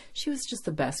 Anyway, she was just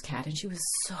the best cat, and she was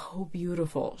so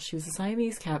beautiful. She was a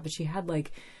Siamese cat, but she had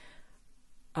like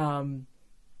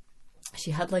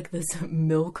this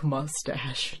milk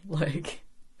mustache. Like,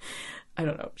 I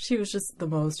don't know. She was just the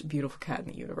most beautiful cat in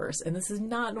the universe. And this is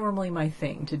not normally my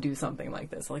thing to do something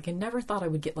like this. Like, I never thought I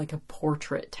would get like a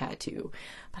portrait tattoo,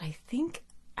 but I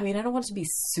don't want it to be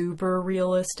super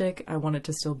realistic. I want it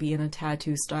to still be in a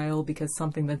tattoo style, because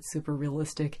something that's super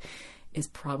realistic is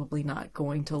probably not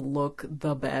going to look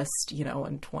the best,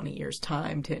 in 20 years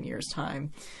time, 10 years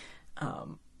time.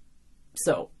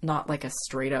 So not like a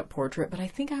straight up portrait, but I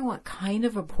think I want kind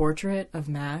of a portrait of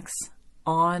Max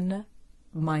on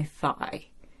my thigh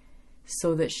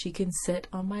so that she can sit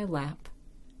on my lap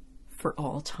for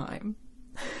all time.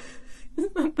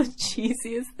 Isn't that the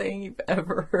cheesiest thing you've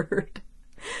ever heard?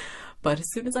 But as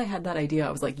soon as I had that idea,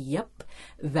 I was like, yep,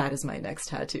 that is my next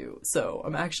tattoo. So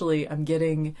I'm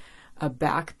getting a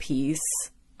back piece.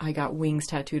 I got wings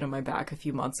tattooed on my back a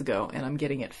few months ago, and I'm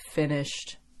getting it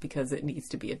finished because it needs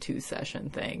to be a 2-session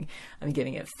thing. I'm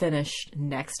getting it finished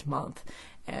next month.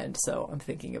 And so I'm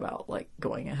thinking about like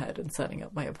going ahead and setting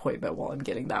up my appointment while I'm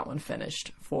getting that one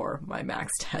finished for my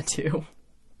Max tattoo.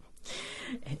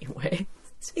 Anyway,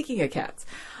 speaking of cats,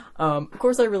 of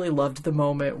course I really loved the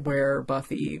moment where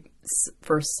Buffy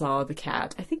first saw the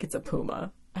cat. I think it's a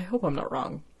puma. I hope I'm not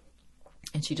wrong.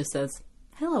 And she just says,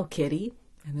 "Hello, kitty."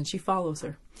 And then she follows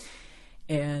her.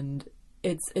 And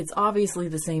it's obviously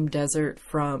the same desert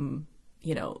from,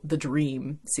 the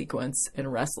dream sequence in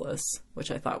Restless,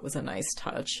 which I thought was a nice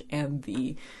touch. And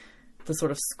the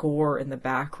sort of score in the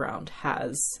background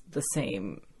has the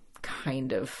same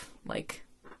kind of like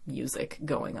music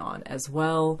going on as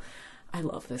well. I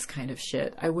love this kind of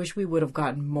shit. I wish we would have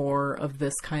gotten more of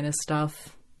this kind of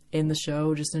stuff in the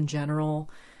show, just in general,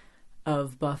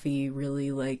 of Buffy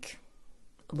really like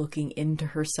looking into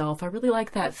herself. I really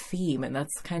like that theme, and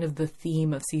that's kind of the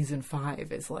theme of season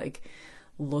 5, is like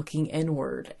looking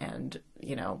inward and,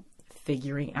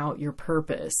 figuring out your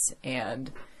purpose.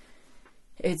 And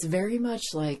it's very much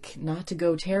like, not to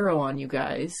go tarot on you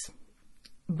guys,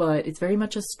 but it's very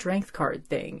much a strength card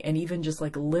thing. And even just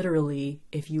like literally,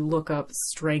 if you look up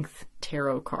strength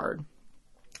tarot card,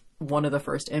 one of the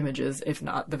first images, if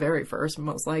not the very first,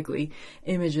 most likely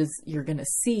images you're going to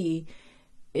see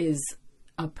is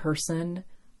a person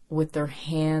with their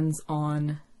hands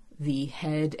on the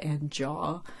head and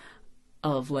jaw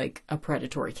of like a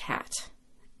predatory cat.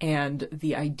 And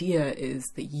the idea is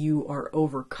that you are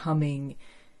overcoming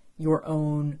your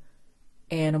own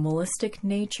animalistic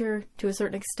nature to a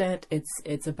certain extent.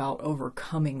 It's about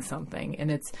overcoming something.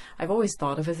 And I've always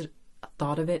thought of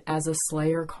it as a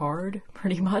Slayer card,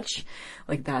 pretty much.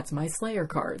 Like, that's my Slayer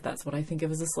card. That's what I think of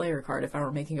as a Slayer card. If I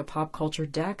were making a pop culture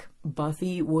deck,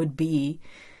 Buffy would be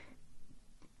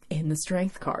in the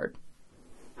strength card.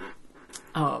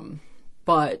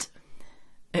 But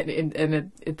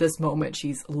at this moment,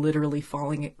 she's literally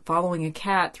following a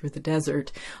cat through the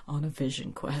desert on a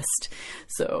vision quest.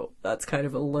 So that's kind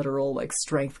of a literal like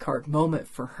strength card moment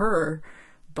for her.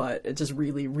 But it just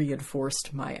really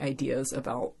reinforced my ideas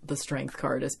about the strength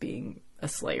card as being a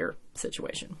Slayer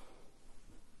situation.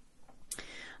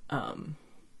 I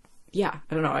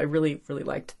don't know. I really, really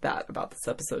liked that about this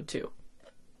episode too.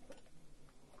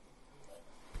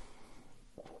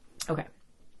 Okay.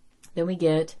 Then we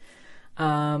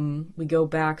go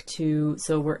back to,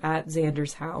 so we're at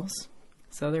Xander's house.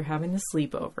 So they're having the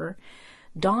sleepover.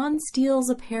 Dawn steals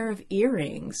a pair of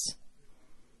earrings.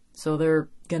 So they're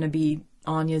going to be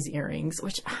Anya's earrings,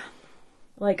 which,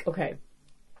 like, okay,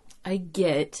 I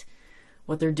get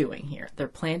what they're doing here. They're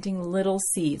planting little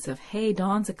seeds of, hey,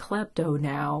 Dawn's a klepto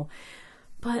now.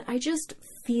 But I just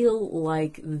feel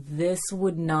like this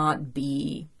would not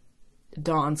be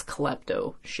Dawn's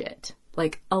klepto shit.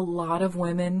 Like, a lot of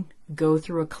women go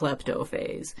through a klepto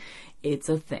phase. It's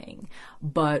a thing.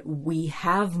 But we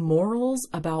have morals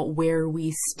about where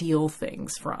we steal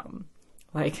things from.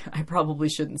 Like, I probably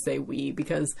shouldn't say we,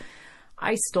 because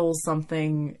I stole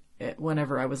something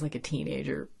whenever I was like a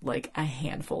teenager, like a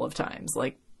handful of times,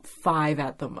 like 5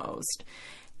 at the most.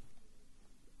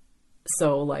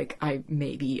 So, like, I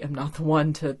maybe am not the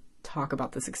one to talk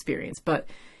about this experience, but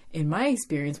in my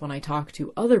experience, when I talk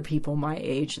to other people my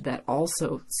age that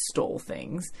also stole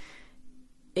things,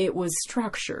 it was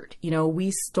structured. You know,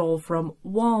 we stole from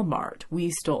Walmart.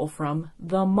 We stole from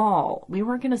the mall. We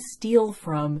weren't going to steal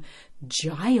from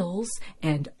Giles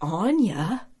and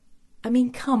Anya. I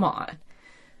mean, come on.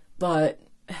 But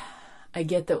I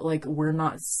get that, like, we're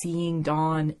not seeing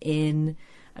Dawn in,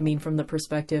 I mean, from the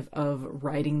perspective of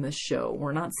writing the show,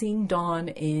 we're not seeing Dawn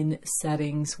in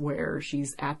settings where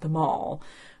she's at the mall.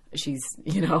 She's,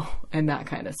 you know, and that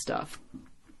kind of stuff.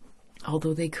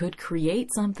 Although they could create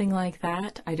something like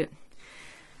that.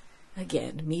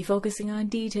 Again, me focusing on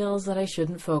details that I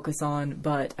shouldn't focus on,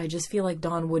 but I just feel like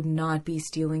Dawn would not be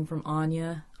stealing from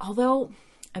Anya. Although,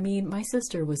 I mean, my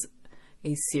sister was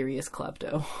a serious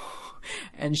klepto,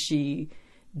 and she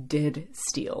did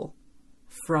steal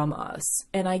from us.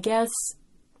 And I guess,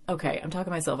 okay, I'm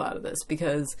talking myself out of this,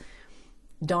 because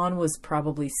Dawn was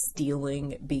probably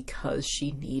stealing because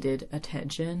she needed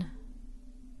attention.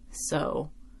 So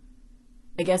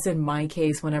I guess in my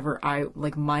case, whenever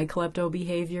my klepto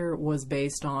behavior was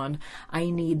based on, I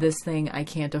need this thing, I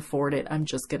can't afford it, I'm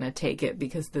just gonna take it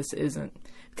because this is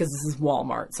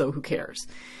Walmart, so who cares?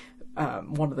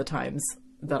 One of the times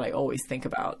that I always think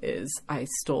about is I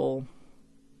stole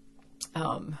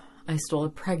a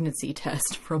pregnancy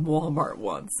test from Walmart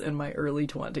once in my early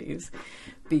 20s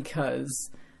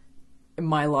because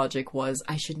my logic was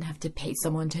I shouldn't have to pay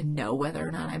someone to know whether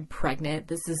or not I'm pregnant.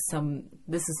 This is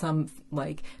some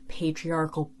like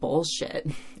patriarchal bullshit.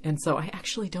 And so I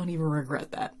actually don't even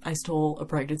regret that. I stole a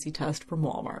pregnancy test from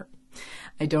Walmart.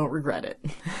 I don't regret it.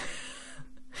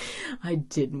 I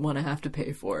didn't want to have to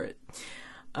pay for it.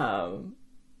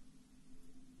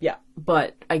 Yeah,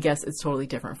 but I guess it's totally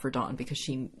different for Dawn because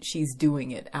she's doing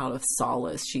it out of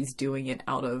solace. She's doing it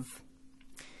out of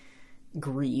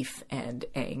grief and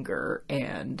anger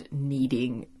and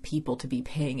needing people to be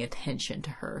paying attention to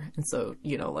her. And so,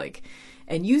 you know, like,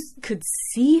 and you could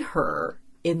see her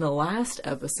in the last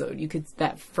episode. You could,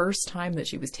 that first time that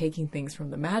she was taking things from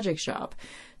the magic shop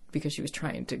because she was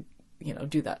trying to, you know,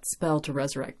 do that spell to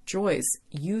resurrect Joyce,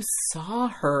 you saw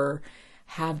her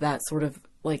have that sort of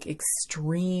like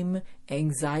extreme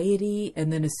anxiety.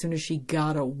 And then as soon as she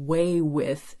got away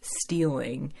with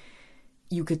stealing,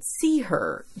 you could see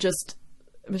her just,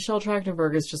 Michelle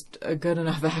Trachtenberg is just a good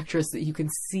enough actress that you can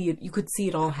see it. You could see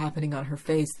it all happening on her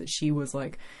face, that she was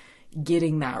like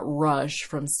getting that rush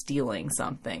from stealing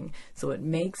something. So it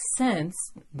makes sense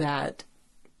that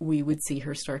we would see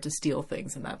her start to steal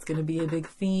things. And that's going to be a big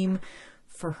theme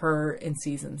for her in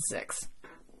season 6.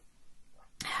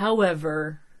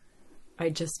 However, I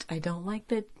don't like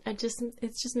that.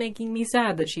 It's just making me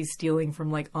sad that she's stealing from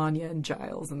like Anya and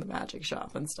Giles in the magic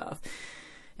shop and stuff.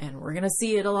 And we're going to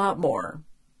see it a lot more.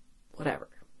 Whatever.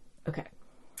 Okay.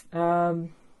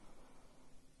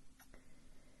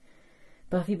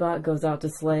 Buffy Bot goes out to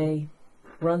slay,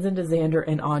 runs into Xander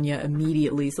and Anya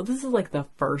immediately. So this is like the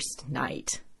first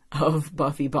night of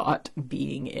Buffy Bot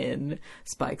being in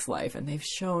Spike's life. And they've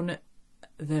shown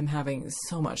them having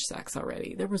so much sex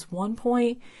already. There was one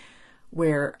point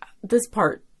where this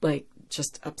part like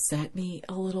just upset me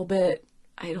a little bit.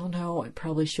 I don't know, I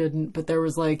probably shouldn't, but there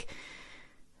was like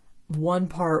one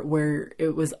part where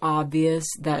it was obvious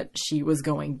that she was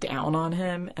going down on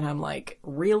him, and I'm like,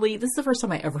 really? This is the first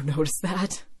time I ever noticed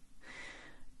that.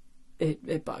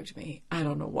 It bugged me. I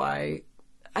don't know why.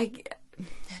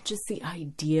 Just the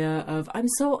idea of, I'm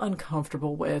so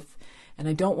uncomfortable with, and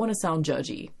I don't want to sound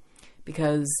judgy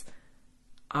because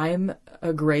I'm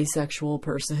a gray sexual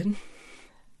person.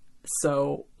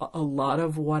 So a lot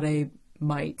of what I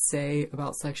might say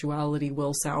about sexuality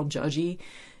will sound judgy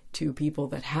to people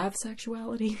that have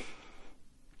sexuality.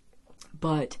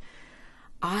 But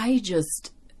I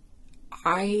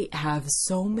have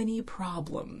so many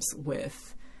problems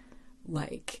with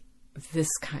like this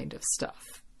kind of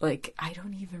stuff. Like, I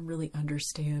don't even really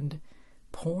understand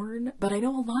porn, but I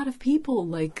know a lot of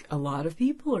people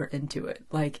are into it.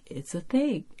 Like, it's a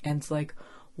thing. And it's like,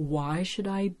 why should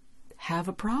I have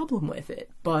a problem with it?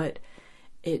 But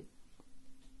it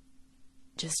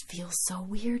just feels so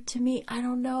weird to me. I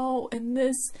don't know. And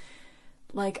this,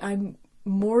 like, I'm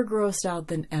more grossed out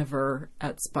than ever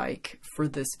at Spike for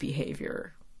this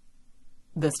behavior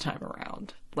this time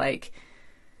around. Like,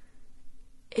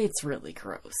 it's really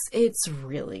gross. It's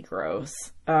really gross.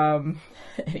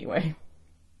 Anyway.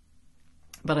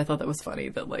 But I thought that was funny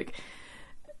that, like,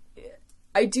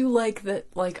 I do like that,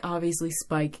 like, obviously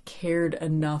Spike cared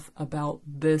enough about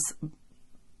this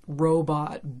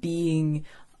robot being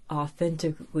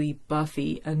authentically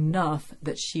Buffy enough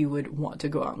that she would want to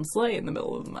go out and slay in the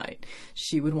middle of the night.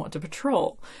 She would want to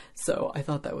patrol. So I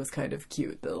thought that was kind of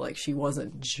cute that like she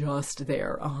wasn't just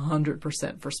there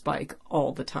 100% for Spike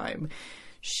all the time.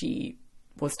 She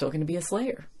was still going to be a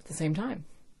slayer at the same time.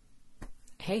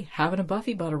 Hey, having a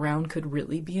Buffy bot around could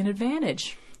really be an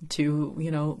advantage to,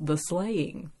 you know, the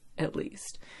slaying, at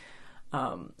least.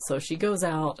 So she goes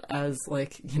out as,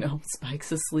 like, you know,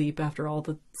 Spike's asleep after all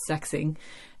the sexing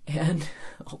and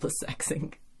all the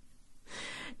sexing.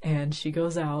 And she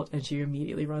goes out and she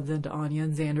immediately runs into Anya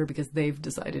and Xander because they've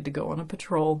decided to go on a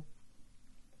patrol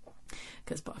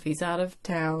because Buffy's out of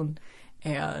town.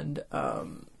 And,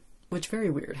 which very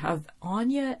weird. Have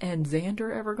Anya and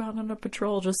Xander ever gone on a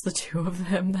patrol? Just the two of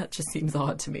them? That just seems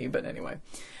odd to me. But anyway,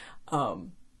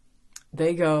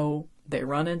 they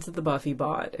run into the Buffy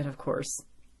bot, and of course,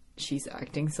 she's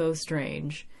acting so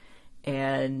strange.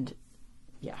 And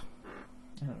yeah,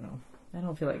 I don't know. I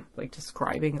don't feel like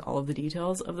describing all of the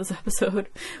details of this episode.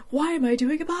 Why am I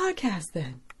doing a podcast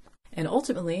then? And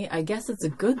ultimately, I guess it's a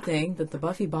good thing that the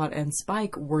Buffy bot and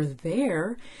Spike were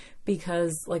there,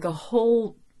 because like a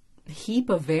whole heap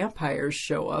of vampires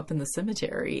show up in the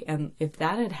cemetery, and if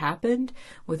that had happened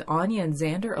with Anya and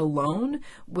Xander alone,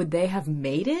 would they have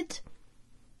made it?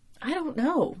 I don't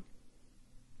know.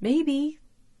 Maybe.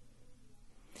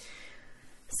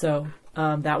 So,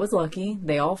 that was lucky.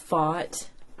 They all fought.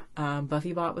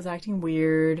 Buffy bot was acting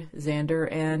weird. Xander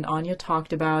and Anya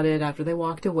talked about it after they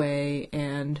walked away,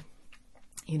 and,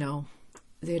 you know,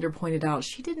 Xander pointed out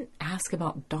she didn't ask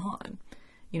about Dawn.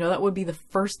 You know, that would be the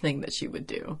first thing that she would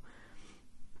do.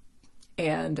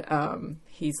 And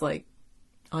Anya's like,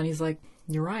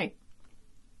 you're right.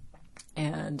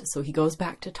 And so he goes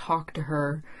back to talk to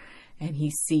her, and he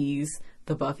sees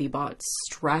the Buffy bot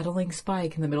straddling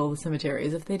Spike in the middle of the cemetery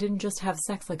as if they didn't just have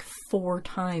sex like 4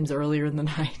 times earlier in the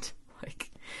night. Like,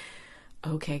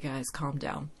 okay, guys, calm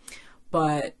down.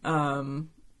 But,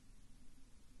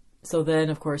 so then,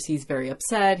 of course, he's very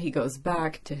upset. He goes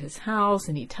back to his house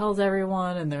and he tells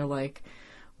everyone, and they're like,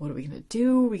 what are we going to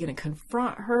do? Are we going to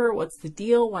confront her? What's the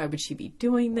deal? Why would she be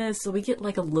doing this? So we get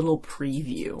like a little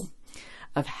preview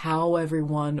of how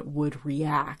everyone would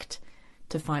react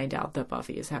to find out that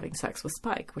Buffy is having sex with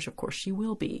Spike, which of course she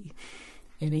will be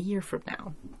in a year from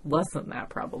now. Less than that,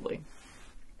 probably.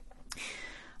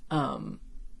 Oh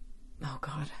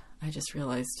God, I just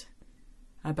realized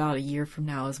about a year from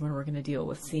now is when we're going to deal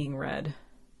with Seeing Red.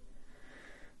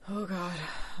 Oh God,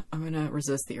 I'm going to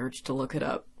resist the urge to look it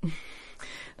up.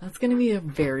 That's going to be a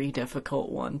very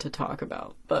difficult one to talk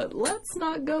about, but let's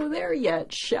not go there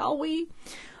yet, shall we?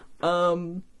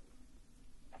 Okay,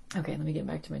 let me get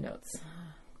back to my notes.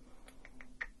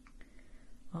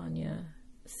 Anya,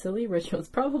 silly rituals.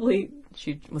 Probably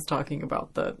she was talking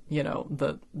about the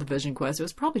Vision Quest. It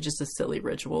was probably just a silly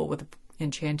ritual with an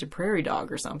enchanted prairie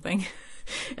dog or something.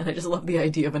 And I just love the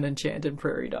idea of an enchanted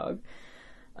prairie dog.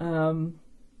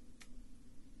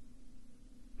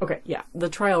 Okay, yeah, the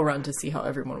trial run to see how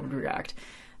everyone would react.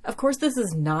 Of course, this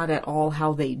is not at all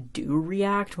how they do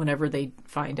react whenever they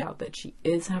find out that she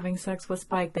is having sex with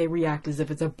Spike. They react as if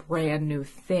it's a brand new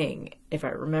thing, if I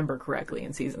remember correctly,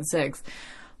 in season 6.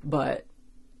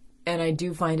 And I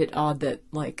do find it odd that,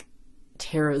 like,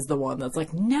 Tara's the one that's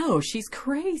like, no, she's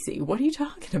crazy. What are you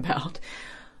talking about?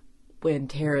 When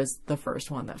Tara's the first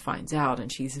one that finds out,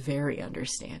 and she's very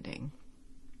understanding.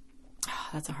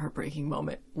 That's a heartbreaking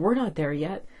moment. We're not there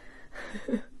yet.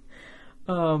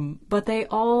 But they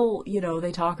all,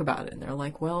 they talk about it, and they're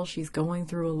like, well, she's going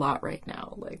through a lot right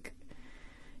now. Like,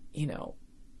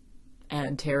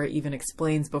 and Tara even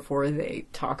explains before they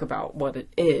talk about what it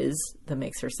is that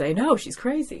makes her say, no, she's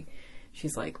crazy.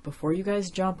 She's like, before you guys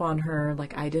jump on her,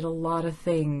 like, I did a lot of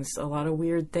things, a lot of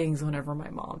weird things whenever my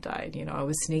mom died. I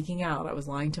was sneaking out, I was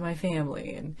lying to my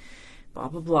family, and blah,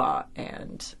 blah, blah.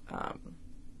 And,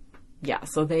 yeah,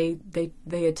 so they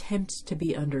attempt to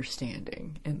be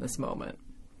understanding in this moment.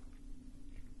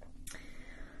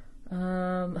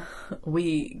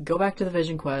 We go back to the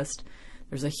Vision Quest.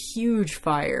 There's a huge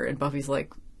fire, and Buffy's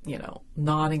like,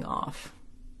 nodding off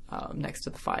next to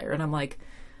the fire. And I'm like,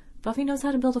 Buffy knows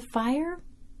how to build a fire?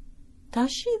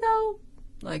 Does she, though?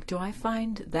 Like, do I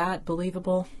find that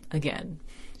believable? Again,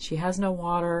 she has no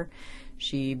water.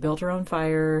 She built her own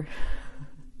fire.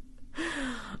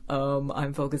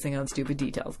 I'm focusing on stupid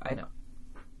details. I know.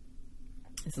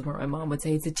 This is where my mom would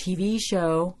say it's a TV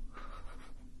show.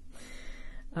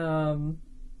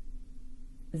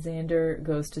 Xander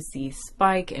goes to see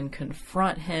Spike and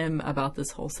confront him about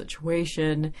this whole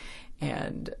situation,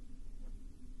 and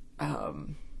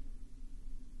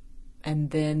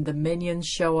then the minions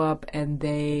show up and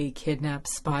they kidnap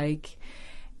Spike,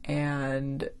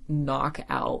 and knock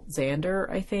out Xander,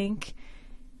 I think.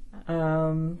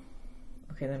 Okay,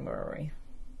 then where are we?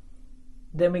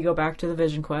 Then we go back to the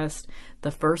Vision Quest.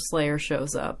 The first Slayer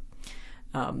shows up.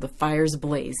 The fire's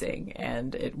blazing,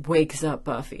 and it wakes up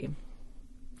Buffy.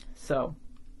 So,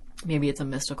 maybe it's a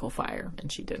mystical fire, and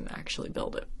she didn't actually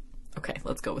build it. Okay,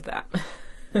 let's go with that.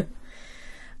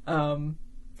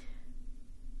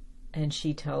 And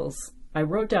she tells... I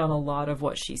wrote down a lot of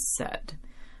what she said.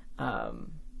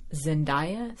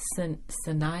 Zendaya?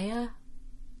 Sanaya?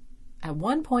 At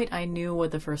one point, I knew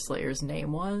what the first Slayer's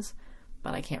name was,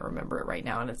 but I can't remember it right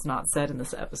now, and it's not said in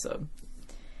this episode.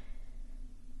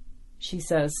 She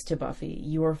says to Buffy,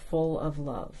 "You are full of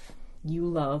love. You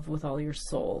love with all your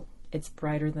soul. It's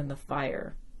brighter than the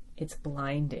fire. It's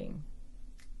blinding.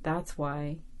 That's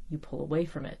why you pull away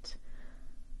from it."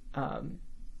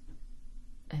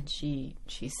 And she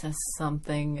says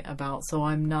something about, so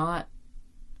I'm not,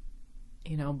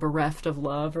 bereft of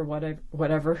love or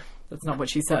whatever. That's not what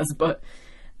she says, but,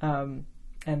 and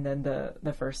then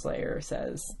the first Slayer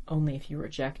says, "Only if you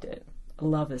reject it.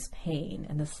 Love is pain,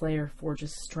 and the Slayer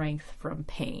forges strength from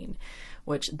pain,"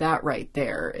 which that right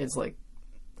there is like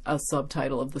a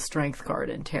subtitle of the strength card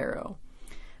in tarot.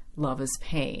 Love is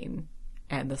pain,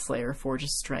 and the Slayer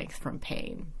forges strength from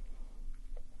pain.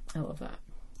 I love that.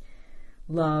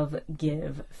 Love,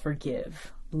 give,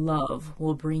 forgive. Love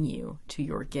will bring you to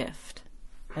your gift.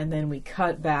 And then we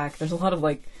cut back. There's a lot of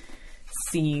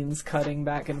scenes cutting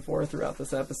back and forth throughout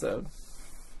this episode.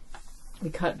 We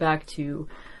cut back to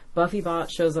Buffy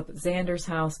Bot shows up at Xander's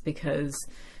house because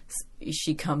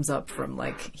she comes up from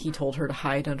he told her to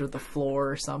hide under the floor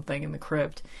or something in the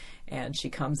crypt, and she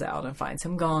comes out and finds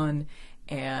him gone.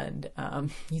 And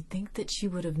you'd think that she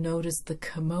would have noticed the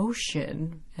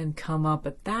commotion and come up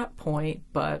at that point,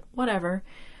 but whatever.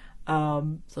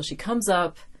 So she comes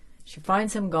up, she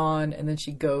finds him gone, and then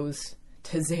she goes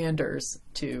to Xander's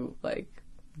to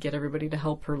get everybody to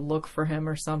help her look for him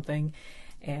or something.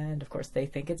 And of course they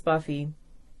think it's Buffy.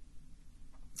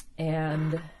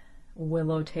 And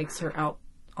Willow takes her out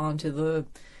onto the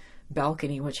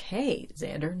balcony, which, hey,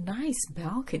 Xander, nice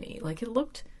balcony. It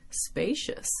looked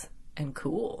spacious and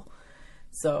cool.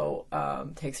 So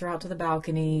takes her out to the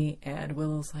balcony, and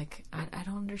Willow's like, I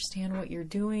don't understand what you're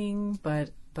doing,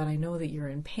 but I know that you're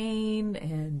in pain,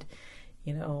 and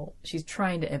she's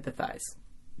trying to empathize.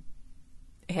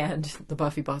 And the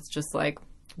Buffy Bot's just like,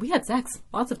 "We had sex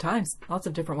lots of times, lots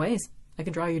of different ways. I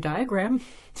can draw you a diagram.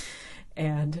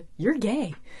 And you're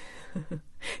gay.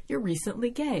 You're recently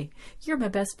gay. You're my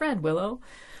best friend, Willow."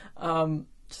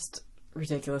 Just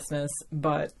ridiculousness.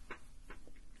 But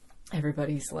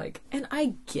everybody's like, and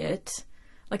I get,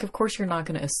 of course you're not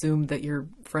going to assume that your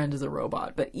friend is a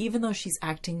robot. But even though she's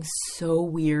acting so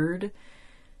weird,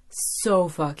 so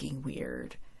fucking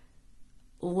weird,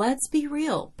 let's be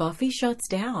real. Buffy shuts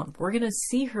down. We're going to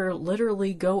see her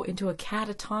literally go into a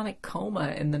catatonic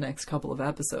coma in the next couple of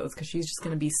episodes because she's just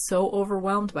going to be so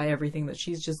overwhelmed by everything that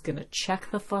she's just going to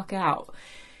check the fuck out.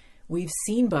 We've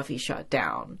seen Buffy shut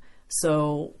down.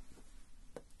 So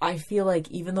I feel like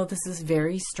even though this is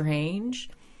very strange,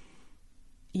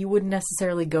 you wouldn't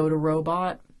necessarily go to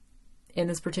robot in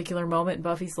this particular moment in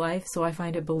Buffy's life. So I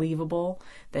find it believable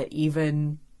that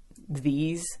even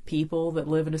these people that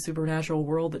live in a supernatural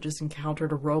world that just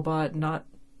encountered a robot not,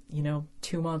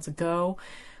 2 months ago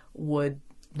would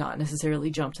not necessarily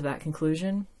jump to that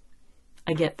conclusion.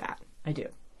 I get that. I do.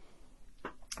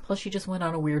 Plus she just went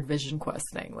on a weird Vision Quest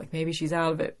thing. Maybe she's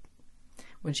out of it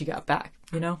when she got back,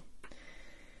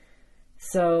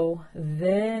 So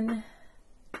then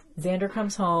Xander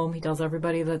comes home. He tells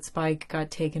everybody that Spike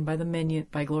got taken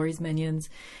by Glory's minions.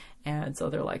 And so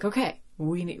they're like, okay,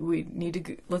 we need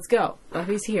to, let's go.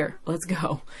 Buffy's here. Let's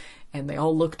go. And they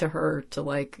all look to her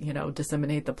to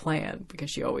disseminate the plan because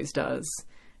she always does.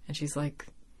 And she's like,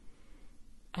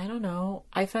 I don't know.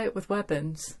 I fight with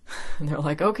weapons. And they're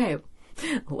like, okay,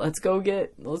 let's go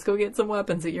get some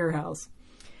weapons at your house.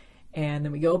 And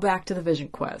then we go back to the Vision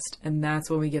Quest. And that's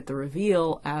when we get the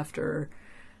reveal after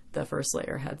the first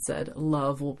Slayer had said,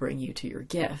 love will bring you to your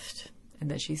gift.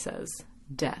 And then she says,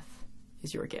 death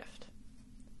is your gift.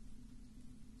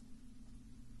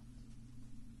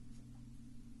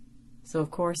 So,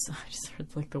 of course, I just heard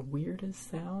the weirdest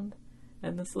sound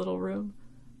in this little room.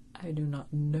 I do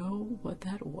not know what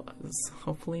that was.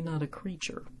 Hopefully not a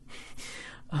creature.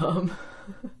 So,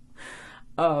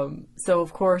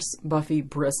 of course, Buffy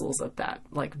bristles at that.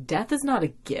 Death is not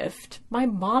a gift. My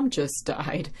mom just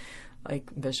died.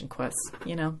 Vision Quest,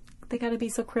 they gotta be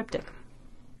so cryptic.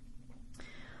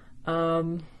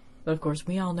 But, of course,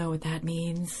 we all know what that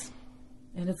means.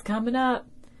 And it's coming up.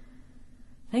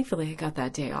 thankfully I got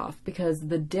that day off, because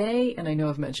the day, and I know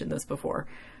I've mentioned this before,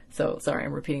 so sorry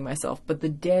I'm repeating myself, but the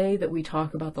day that we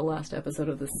talk about the last episode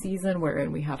of the season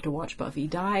wherein we have to watch Buffy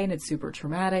die and it's super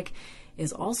traumatic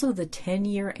is also the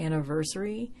 10-year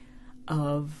anniversary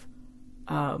of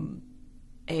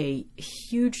a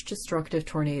huge destructive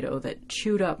tornado that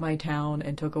chewed up my town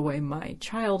and took away my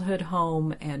childhood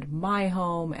home and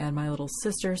my little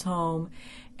sister's home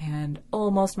and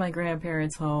almost my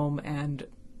grandparents' home, and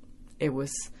it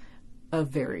was a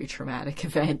very traumatic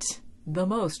event, the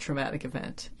most traumatic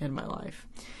event in my life.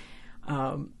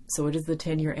 So it is the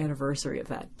 10-year anniversary of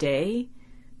that day,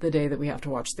 the day that we have to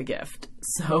watch The Gift.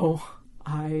 So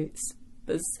I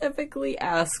specifically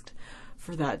asked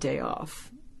for that day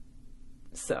off.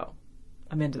 So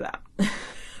I'm into that.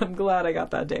 I'm glad I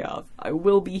got that day off. I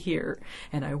will be here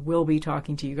and I will be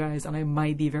talking to you guys, and I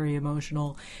might be very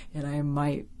emotional and I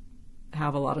might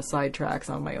have a lot of sidetracks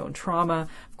on my own trauma.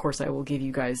 Of course, I will give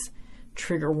you guys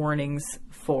trigger warnings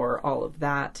for all of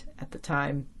that at the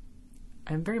time.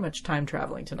 I'm very much time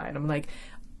traveling tonight. I'm like,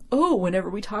 oh, whenever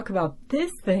we talk about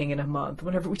this thing in a month,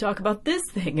 whenever we talk about this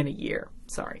thing in a year.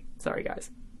 Sorry guys.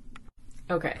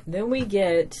 Okay, then we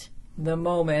get the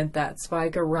moment that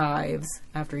Spike arrives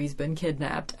after he's been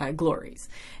kidnapped at Glory's.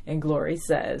 And Glory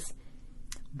says,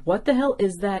 "What the hell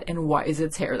is that, and why is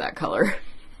its hair that color?"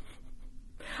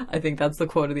 I think that's the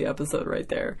quote of the episode right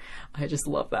there. I just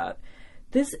love that.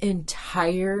 This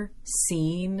entire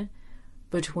scene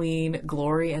between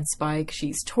Glory and Spike,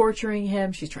 she's torturing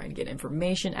him, she's trying to get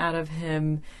information out of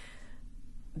him.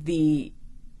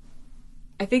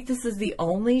 I think this is the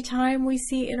only time we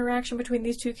see interaction between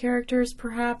these two characters,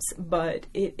 perhaps, but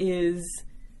it is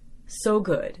so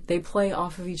good. They play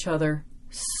off of each other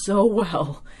so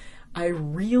well. I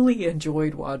really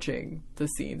enjoyed watching the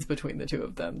scenes between the two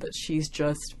of them, that she's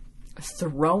just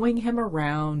throwing him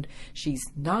around. She's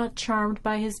not charmed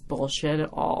by his bullshit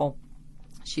at all.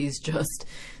 She's just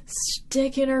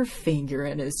sticking her finger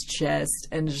in his chest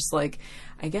and just like,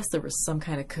 I guess there was some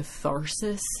kind of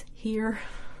catharsis here.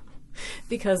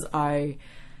 Because I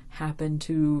happen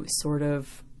to sort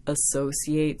of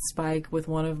associate Spike with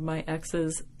one of my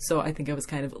exes. So I think I was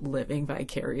kind of living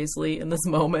vicariously in this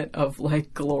moment of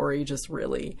like Glory just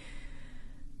really...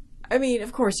 I mean,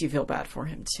 of course you feel bad for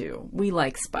him too. We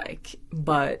like Spike,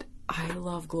 but I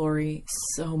love Glory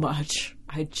so much.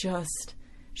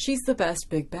 She's the best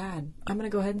big bad. I'm going to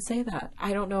go ahead and say that.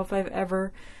 I don't know if I've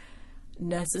ever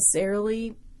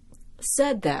necessarily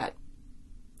said that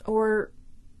or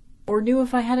knew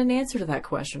if I had an answer to that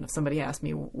question if somebody asked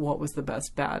me what was the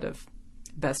best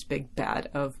big bad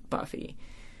of Buffy.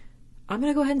 I'm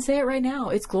going to go ahead and say it right now.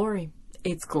 It's Glory.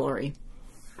 It's Glory.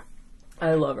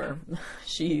 I love her.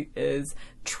 She is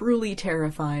truly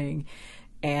terrifying,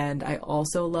 and I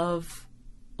also love,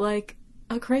 like,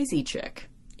 a crazy chick,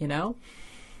 you know?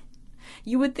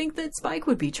 You would think that Spike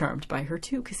would be charmed by her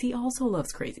too, because he also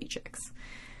loves crazy chicks.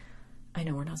 I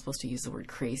know we're not supposed to use the word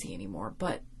crazy anymore,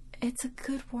 but it's a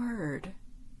good word.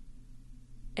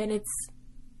 And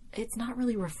it's not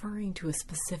really referring to a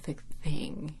specific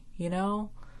thing, you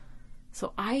know?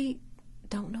 So I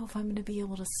don't know if I'm going to be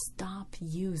able to stop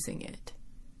using it.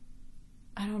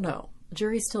 I don't know.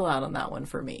 Jury's still out on that one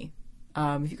for me.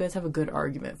 If you guys have a good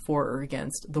argument for or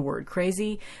against the word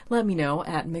crazy, let me know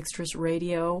at Mixtress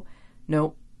Radio.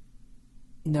 Nope.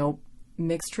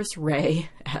 Mixtress Ray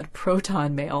at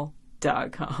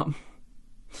protonmail.com.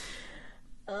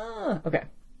 Okay.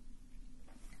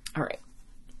 All right.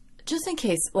 Just in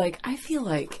case, like, I feel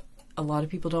like a lot of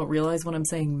people don't realize when I'm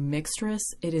saying mixtress,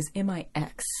 it is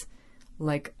M-I-X,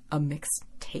 like a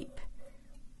mixtape.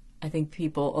 I think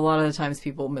a lot of the times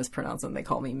people mispronounce them. They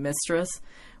call me mistress,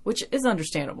 which is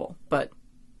understandable, but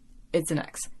it's an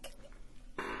X.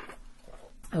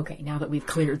 Okay, now that we've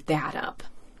cleared that up.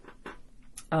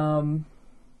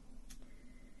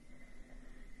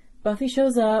 Buffy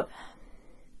shows up.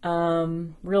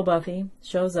 Real Buffy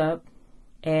shows up,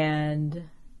 and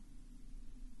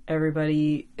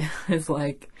everybody is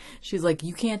like, she's like,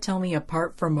 "You can't tell me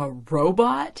apart from a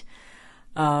robot."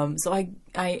 So I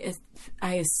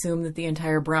assume that the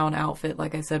entire brown outfit,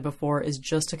 like I said before, is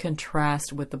just to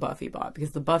contrast with the Buffy bot,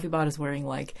 because the Buffy bot is wearing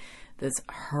like this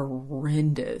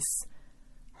horrendous,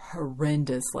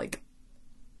 like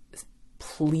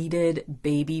pleated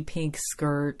baby pink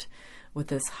skirt with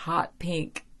this hot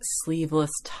pink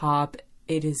sleeveless top.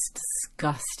 It is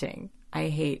disgusting. I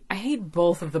hate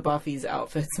both of the Buffy's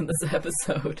outfits in this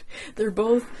episode. They're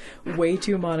both way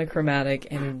too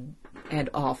monochromatic and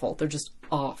awful. They're just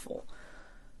awful.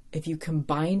 If you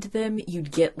combined them,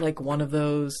 you'd get like one of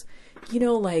those, you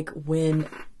know, like when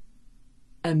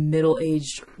a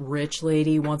middle-aged rich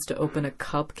lady wants to open a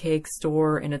cupcake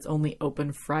store and it's only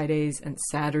open Fridays and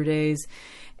Saturdays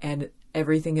and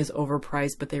everything is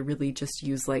overpriced, but they really just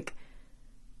use like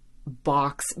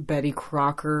box Betty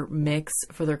Crocker mix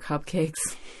for their cupcakes.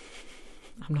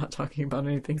 I'm not talking about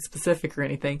anything specific or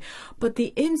anything, but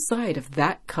the inside of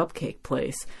that cupcake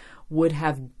place would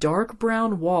have dark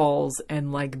brown walls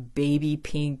and like baby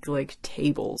pink like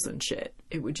tables and shit.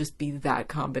 It would just be that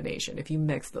combination if you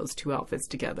mix those two outfits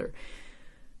together.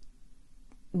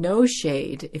 No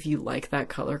shade if you like that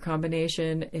color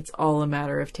combination. It's all a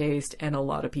matter of taste, and a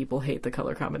lot of people hate the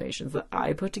color combinations that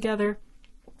I put together.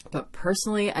 But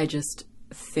personally, I just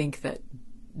think that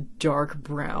dark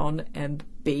brown and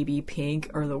baby pink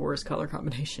are the worst color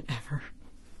combination ever.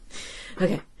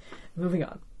 Okay, moving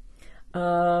on.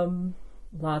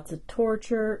 Lots of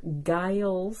torture.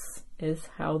 Giles is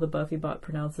how the Buffy bot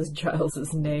pronounces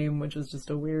Giles' name, which is just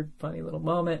a weird, funny little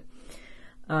moment.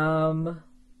 I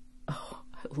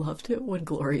loved it when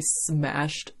Glory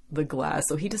smashed the glass.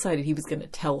 So he decided he was going to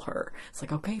tell her. It's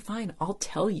like, okay, fine, I'll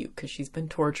tell you, because she's been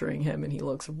torturing him and he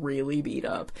looks really beat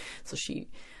up. So she,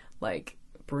 like,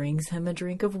 brings him a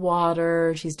drink of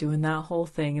water. She's doing that whole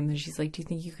thing. And then she's like, do you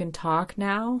think you can talk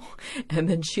now? And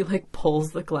then she, like, pulls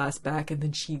the glass back and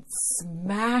then she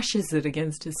smashes it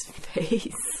against his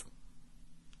face.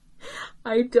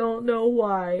 I don't know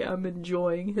why I'm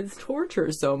enjoying his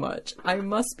torture so much. I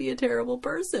must be a terrible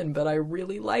person, but I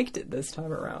really liked it this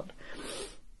time around.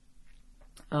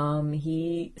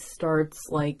 He starts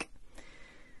like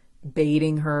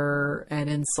baiting her and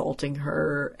insulting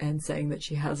her and saying that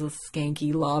she has a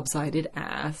skanky, lopsided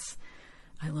ass.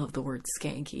 I love the word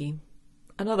skanky.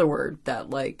 Another word that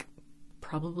like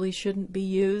probably shouldn't be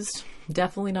used.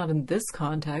 Definitely not in this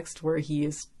context where he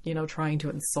is, you know, trying to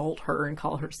insult her and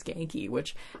call her skanky,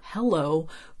 which, hello,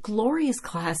 Glory is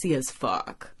classy as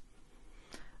fuck.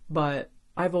 But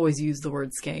I've always used the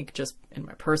word skank just in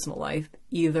my personal life,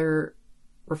 either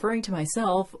referring to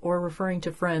myself or referring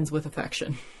to friends with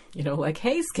affection. You know, like,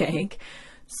 hey, skank.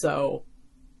 So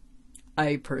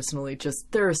I personally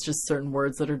there's just certain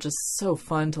words that are just so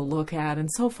fun to look at and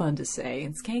so fun to say.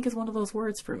 And skank is one of those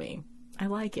words for me. I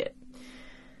like it.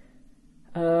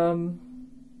 And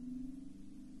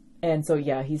so,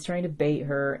 yeah, he's trying to bait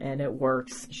her and it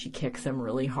works. She kicks him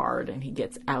really hard and he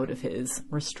gets out of his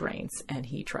restraints and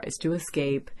he tries to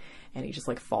escape and he just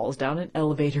like falls down an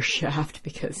elevator shaft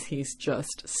because he's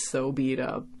just so beat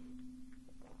up.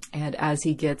 And as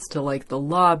he gets to like the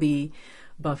lobby,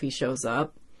 Buffy shows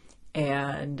up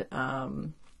and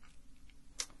the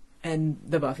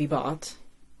Buffy bot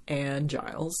and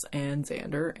Giles and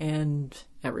Xander and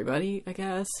everybody, I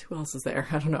guess. Who else is there?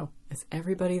 I don't know. Is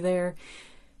everybody there?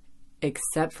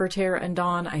 Except for Tara and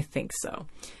Dawn? I think so.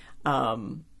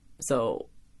 So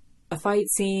a fight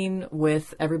scene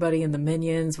with everybody and the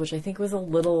minions, which I think was a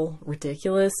little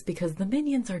ridiculous because the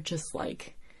minions are just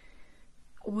like,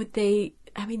 they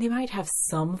might have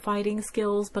some fighting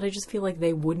skills, but I just feel like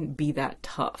they wouldn't be that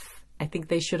tough. I think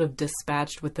they should have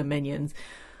dispatched with the minions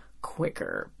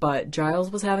quicker, but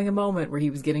Giles was having a moment where he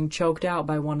was getting choked out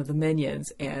by one of the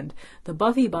minions and the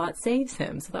Buffy bot saves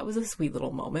him. So that was a sweet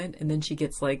little moment. And then she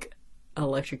gets like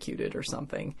electrocuted or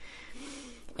something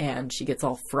and she gets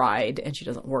all fried and she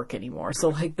doesn't work anymore. So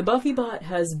like the Buffy bot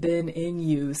has been in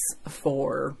use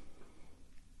for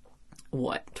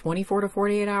what, 24 to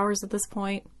 48 hours at this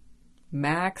point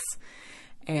max.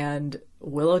 And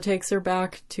Willow takes her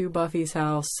back to Buffy's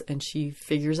house and she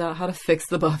figures out how to fix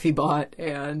the Buffy bot.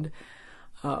 And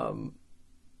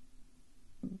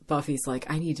Buffy's like,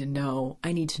 I need to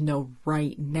know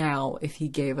right now if he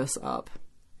gave us up.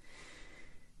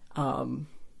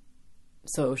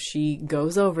 So she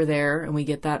goes over there and we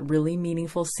get that really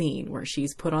meaningful scene where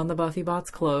she's put on the Buffy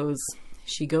bot's clothes.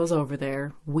 She goes over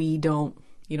there. We don't,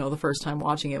 the first time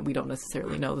watching it, we don't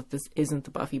necessarily know that this isn't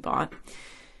the Buffy bot.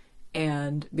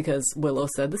 And because Willow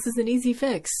said, this is an easy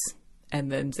fix. And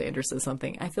then Xander says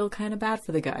something, I feel kind of bad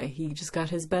for the guy. He just got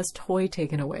his best toy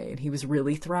taken away and he was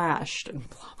really thrashed and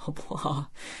blah, blah,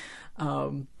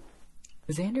 blah.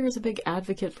 Xander is a big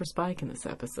advocate for Spike in this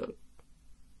episode,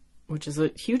 which is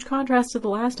a huge contrast to the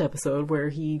last episode where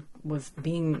he was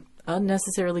being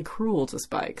unnecessarily cruel to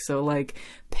Spike. So like,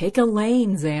 pick a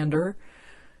lane, Xander.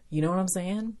 You know what I'm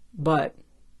saying? But,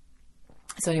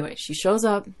 so anyway, she shows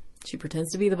up. She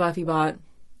pretends to be the Buffy bot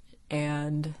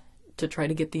and to try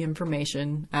to get the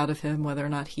information out of him, whether or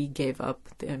not he gave up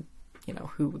the,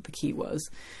 who the key was.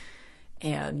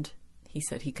 And he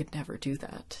said he could never do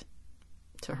that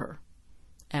to her.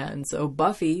 And so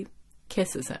Buffy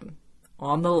kisses him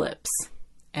on the lips.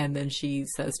 And then she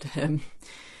says to him,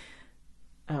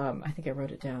 I think I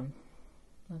wrote it down.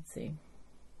 Let's see.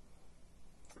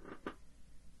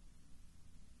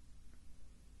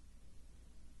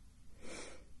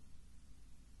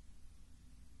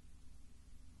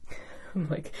 I'm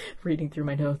like reading through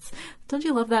my notes. Don't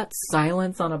you love that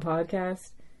silence on a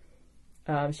podcast?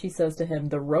 She says to him,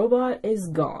 the robot is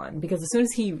gone. Because as soon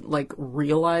as he like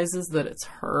realizes that it's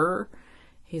her,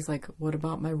 he's like, what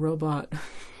about my robot?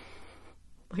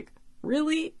 Like,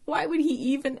 really? Why would he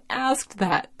even ask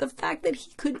that? The fact that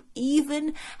he could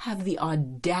even have the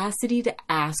audacity to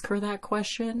ask her that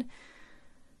question.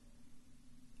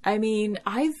 I mean,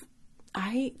 I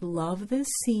love this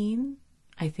scene.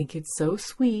 I think it's so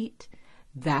sweet.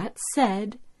 That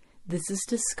said, this is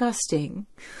disgusting.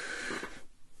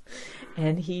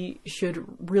 And he should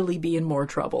really be in more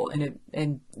trouble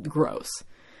and gross.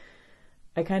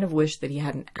 I kind of wish that he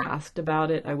hadn't asked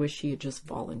about it. I wish he had just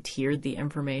volunteered the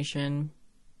information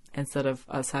instead of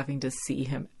us having to see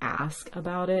him ask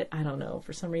about it. I don't know.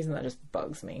 For some reason, that just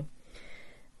bugs me.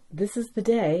 This is the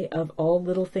day of all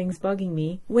little things bugging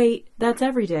me. Wait, that's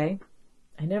every day.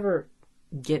 I never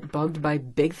get bugged by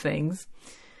big things.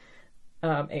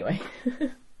 Anyway.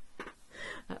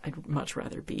 I'd much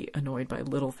rather be annoyed by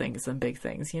little things than big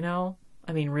things, you know?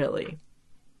 I mean, really.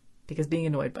 Because being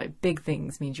annoyed by big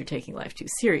things means you're taking life too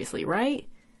seriously, right?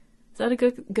 Is that a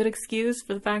good excuse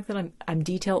for the fact that I'm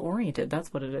detail oriented?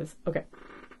 That's what it is. Okay.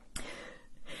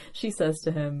 She says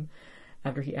to him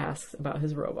after he asks about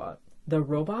his robot, the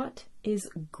robot is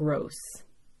gross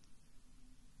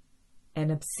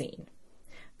and obscene.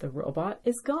 The robot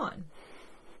is gone.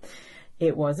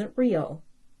 It wasn't real,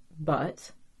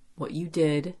 but what you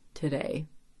did today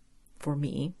for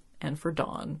me and for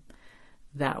Dawn,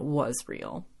 that was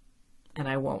real. And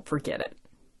I won't forget it.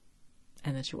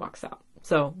 And then she walks out.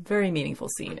 So, very meaningful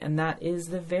scene. And that is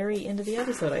the very end of the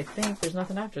episode, I think. There's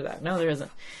nothing after that. No, there isn't.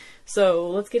 So,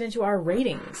 let's get into our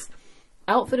ratings.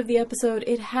 Outfit of the episode,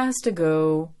 it has to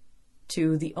go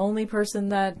to the only person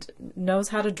that knows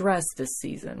how to dress this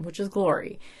season, which is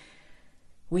Glory.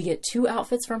 We get 2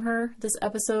 outfits from her this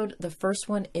episode. The first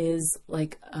one is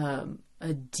like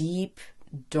a deep,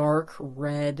 dark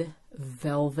red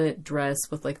velvet dress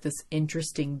with like this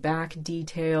interesting back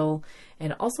detail.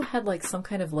 And it also had like some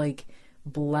kind of like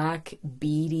black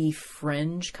beady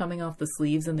fringe coming off the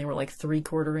sleeves. And they were like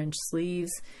 3/4 inch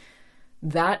sleeves.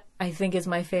 That I think is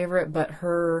my favorite. But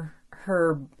her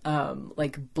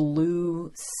like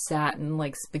blue satin,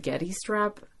 like spaghetti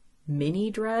strap mini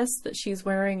dress that she's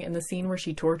wearing in the scene where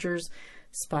she tortures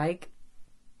Spike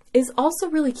is also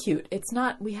really cute. It's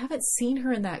not, we haven't seen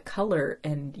her in that color,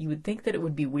 and you would think that it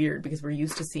would be weird because we're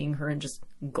used to seeing her in just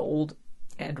gold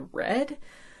and red,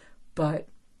 but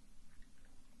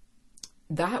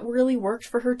that really worked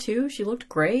for her too. She looked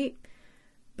great,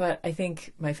 but I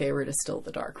think my favorite is still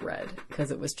the dark red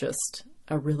because it was just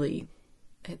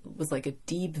it was like a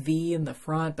deep V in the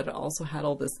front, but it also had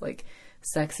all this like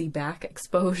sexy back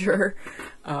exposure.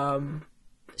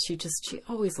 She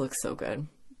always looks so good.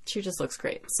 She just looks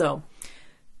great. So,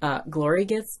 Glory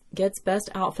gets best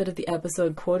outfit of the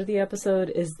episode. Quote of the episode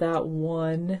is that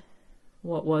one.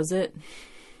 What was it?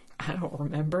 I don't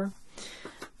remember.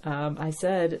 I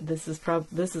said this is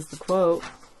the quote.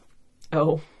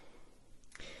 Oh,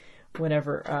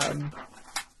 whenever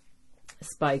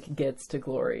Spike gets to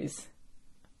Glory's.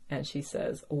 And she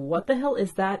says, what the hell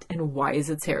is that? And why is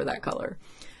its hair that color?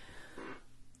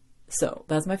 So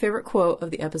that's my favorite quote of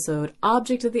the episode.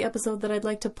 Object of the episode that I'd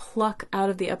like to pluck out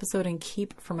of the episode and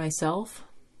keep for myself.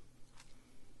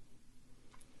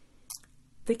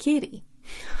 The kitty.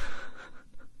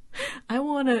 I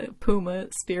want a Puma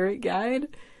spirit guide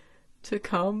to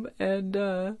come and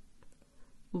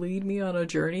lead me on a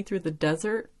journey through the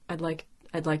desert. I'd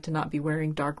like to not be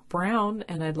wearing dark brown,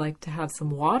 and I'd like to have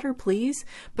some water, please.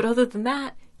 But other than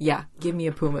that, yeah, give me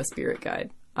a Puma spirit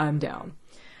guide. I'm down.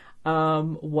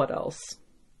 What else?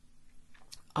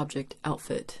 Object,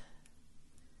 outfit.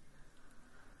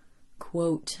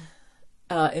 Quote,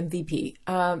 MVP.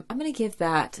 I'm going to give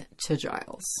that to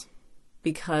Giles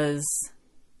because,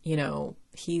 you know,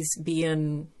 he's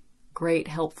being great,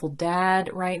 helpful dad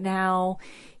right now.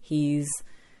 He's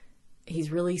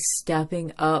really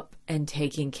stepping up and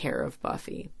taking care of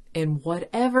Buffy in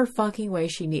whatever fucking way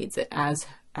she needs it, as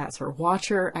her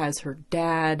watcher, as her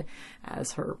dad,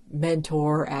 as her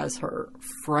mentor, as her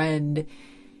friend.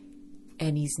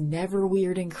 And he's never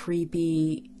weird and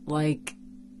creepy. Like,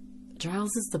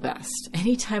 Giles is the best.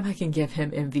 Anytime I can give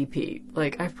him MVP.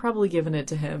 Like, I've probably given it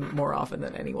to him more often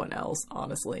than anyone else,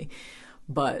 honestly.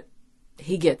 But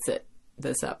he gets it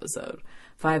this episode.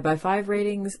 5/5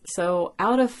 ratings. So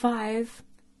out of 5,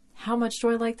 how much do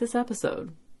I like this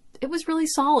episode? It was really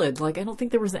solid. Like, I don't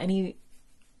think there wasn't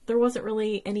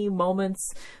really any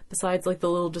moments besides like the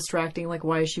little distracting, like,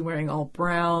 why is she wearing all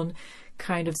brown,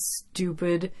 kind of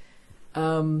stupid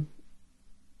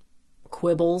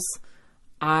quibbles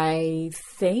I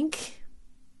think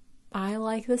I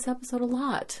like this episode a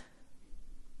lot.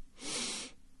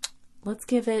 Let's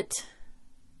give it...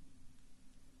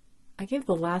 I gave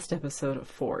the last episode a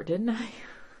 4, didn't I?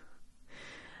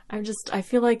 I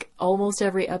feel like almost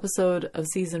every episode of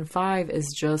season 5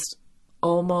 is just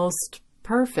almost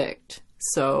perfect.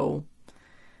 So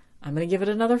I'm going to give it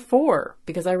another 4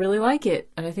 because I really like it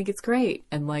and I think it's great.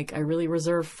 And like, I really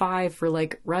reserve 5 for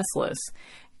like Restless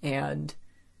and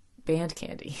Band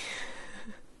Candy.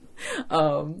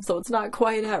 So it's not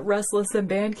quite at Restless and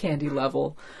Band Candy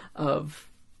level of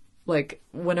like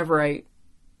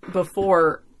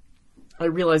before I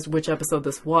realized which episode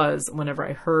this was, whenever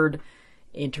I heard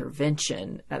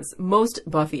Intervention, as most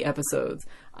Buffy episodes,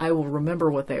 I will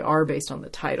remember what they are based on the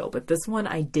title, but this one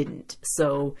I didn't.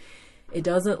 So it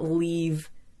doesn't leave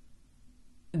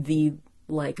the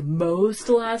like most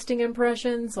lasting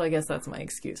impression. So I guess that's my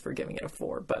excuse for giving it a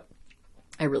 4, but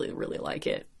I really, really like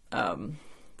it.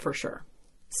 For sure.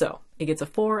 So it gets a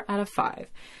 4 out of 5.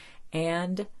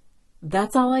 And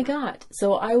that's all I got.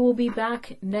 So I will be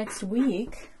back next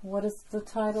week. What is the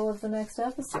title of the next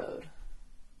episode?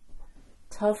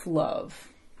 Tough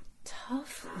Love.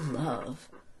 Tough Love.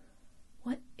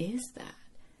 What is that?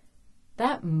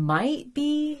 That might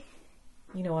be...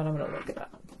 You know what? I'm going to look it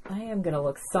up. I am going to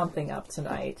look something up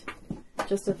tonight.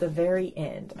 Just at the very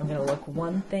end. I'm going to look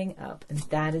one thing up, and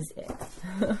that is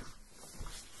it.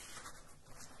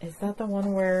 Is that the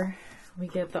one where we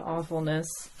get the awfulness?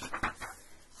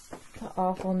 The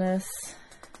awfulness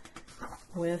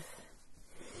with...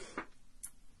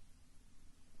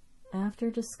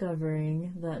 After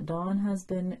discovering that Dawn has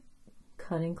been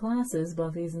cutting classes,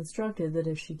 Buffy is instructed that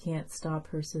if she can't stop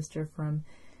her sister from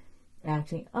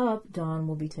acting up, Dawn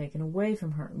will be taken away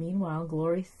from her. Meanwhile,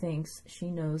 Glory thinks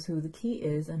she knows who the key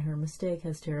is, and her mistake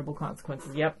has terrible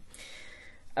consequences. Yep.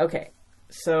 Okay,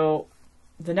 so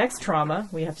the next trauma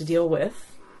we have to deal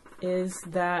with is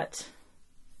that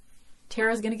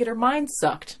Tara's going to get her mind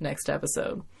sucked next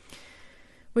episode.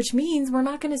 Which means we're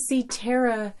not going to see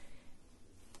Tara...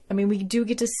 I mean, we do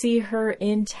get to see her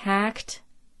intact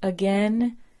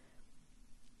again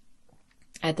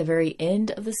at the very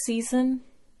end of the season.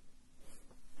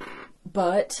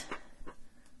 But,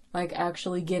 like,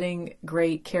 actually getting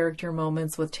great character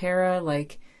moments with Tara,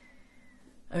 like,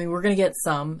 I mean, we're going to get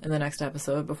some in the next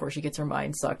episode before she gets her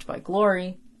mind sucked by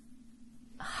Glory.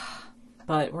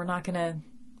 But we're not going to,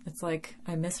 it's like,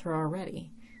 I miss her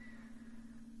already.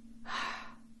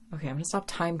 Okay, I'm going to stop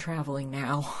time traveling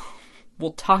now.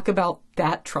 We'll talk about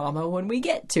that trauma when we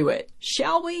get to it,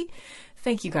 shall we?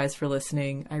 Thank you guys for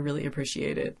listening. I really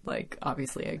appreciate it. Like,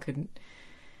 obviously I could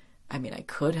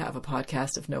have a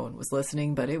podcast if no one was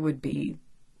listening, but it would be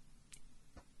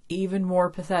even more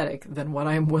pathetic than what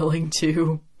I'm willing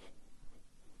to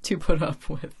put up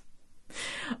with.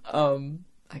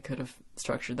 I could have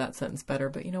structured that sentence better,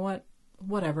 but you know what?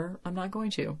 Whatever. I'm not going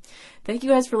to. Thank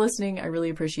you guys for listening. I really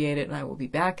appreciate it. And I will be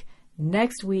back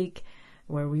next week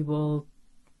where we will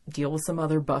deal with some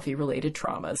other Buffy related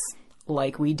traumas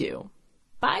like we do.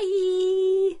 Bye.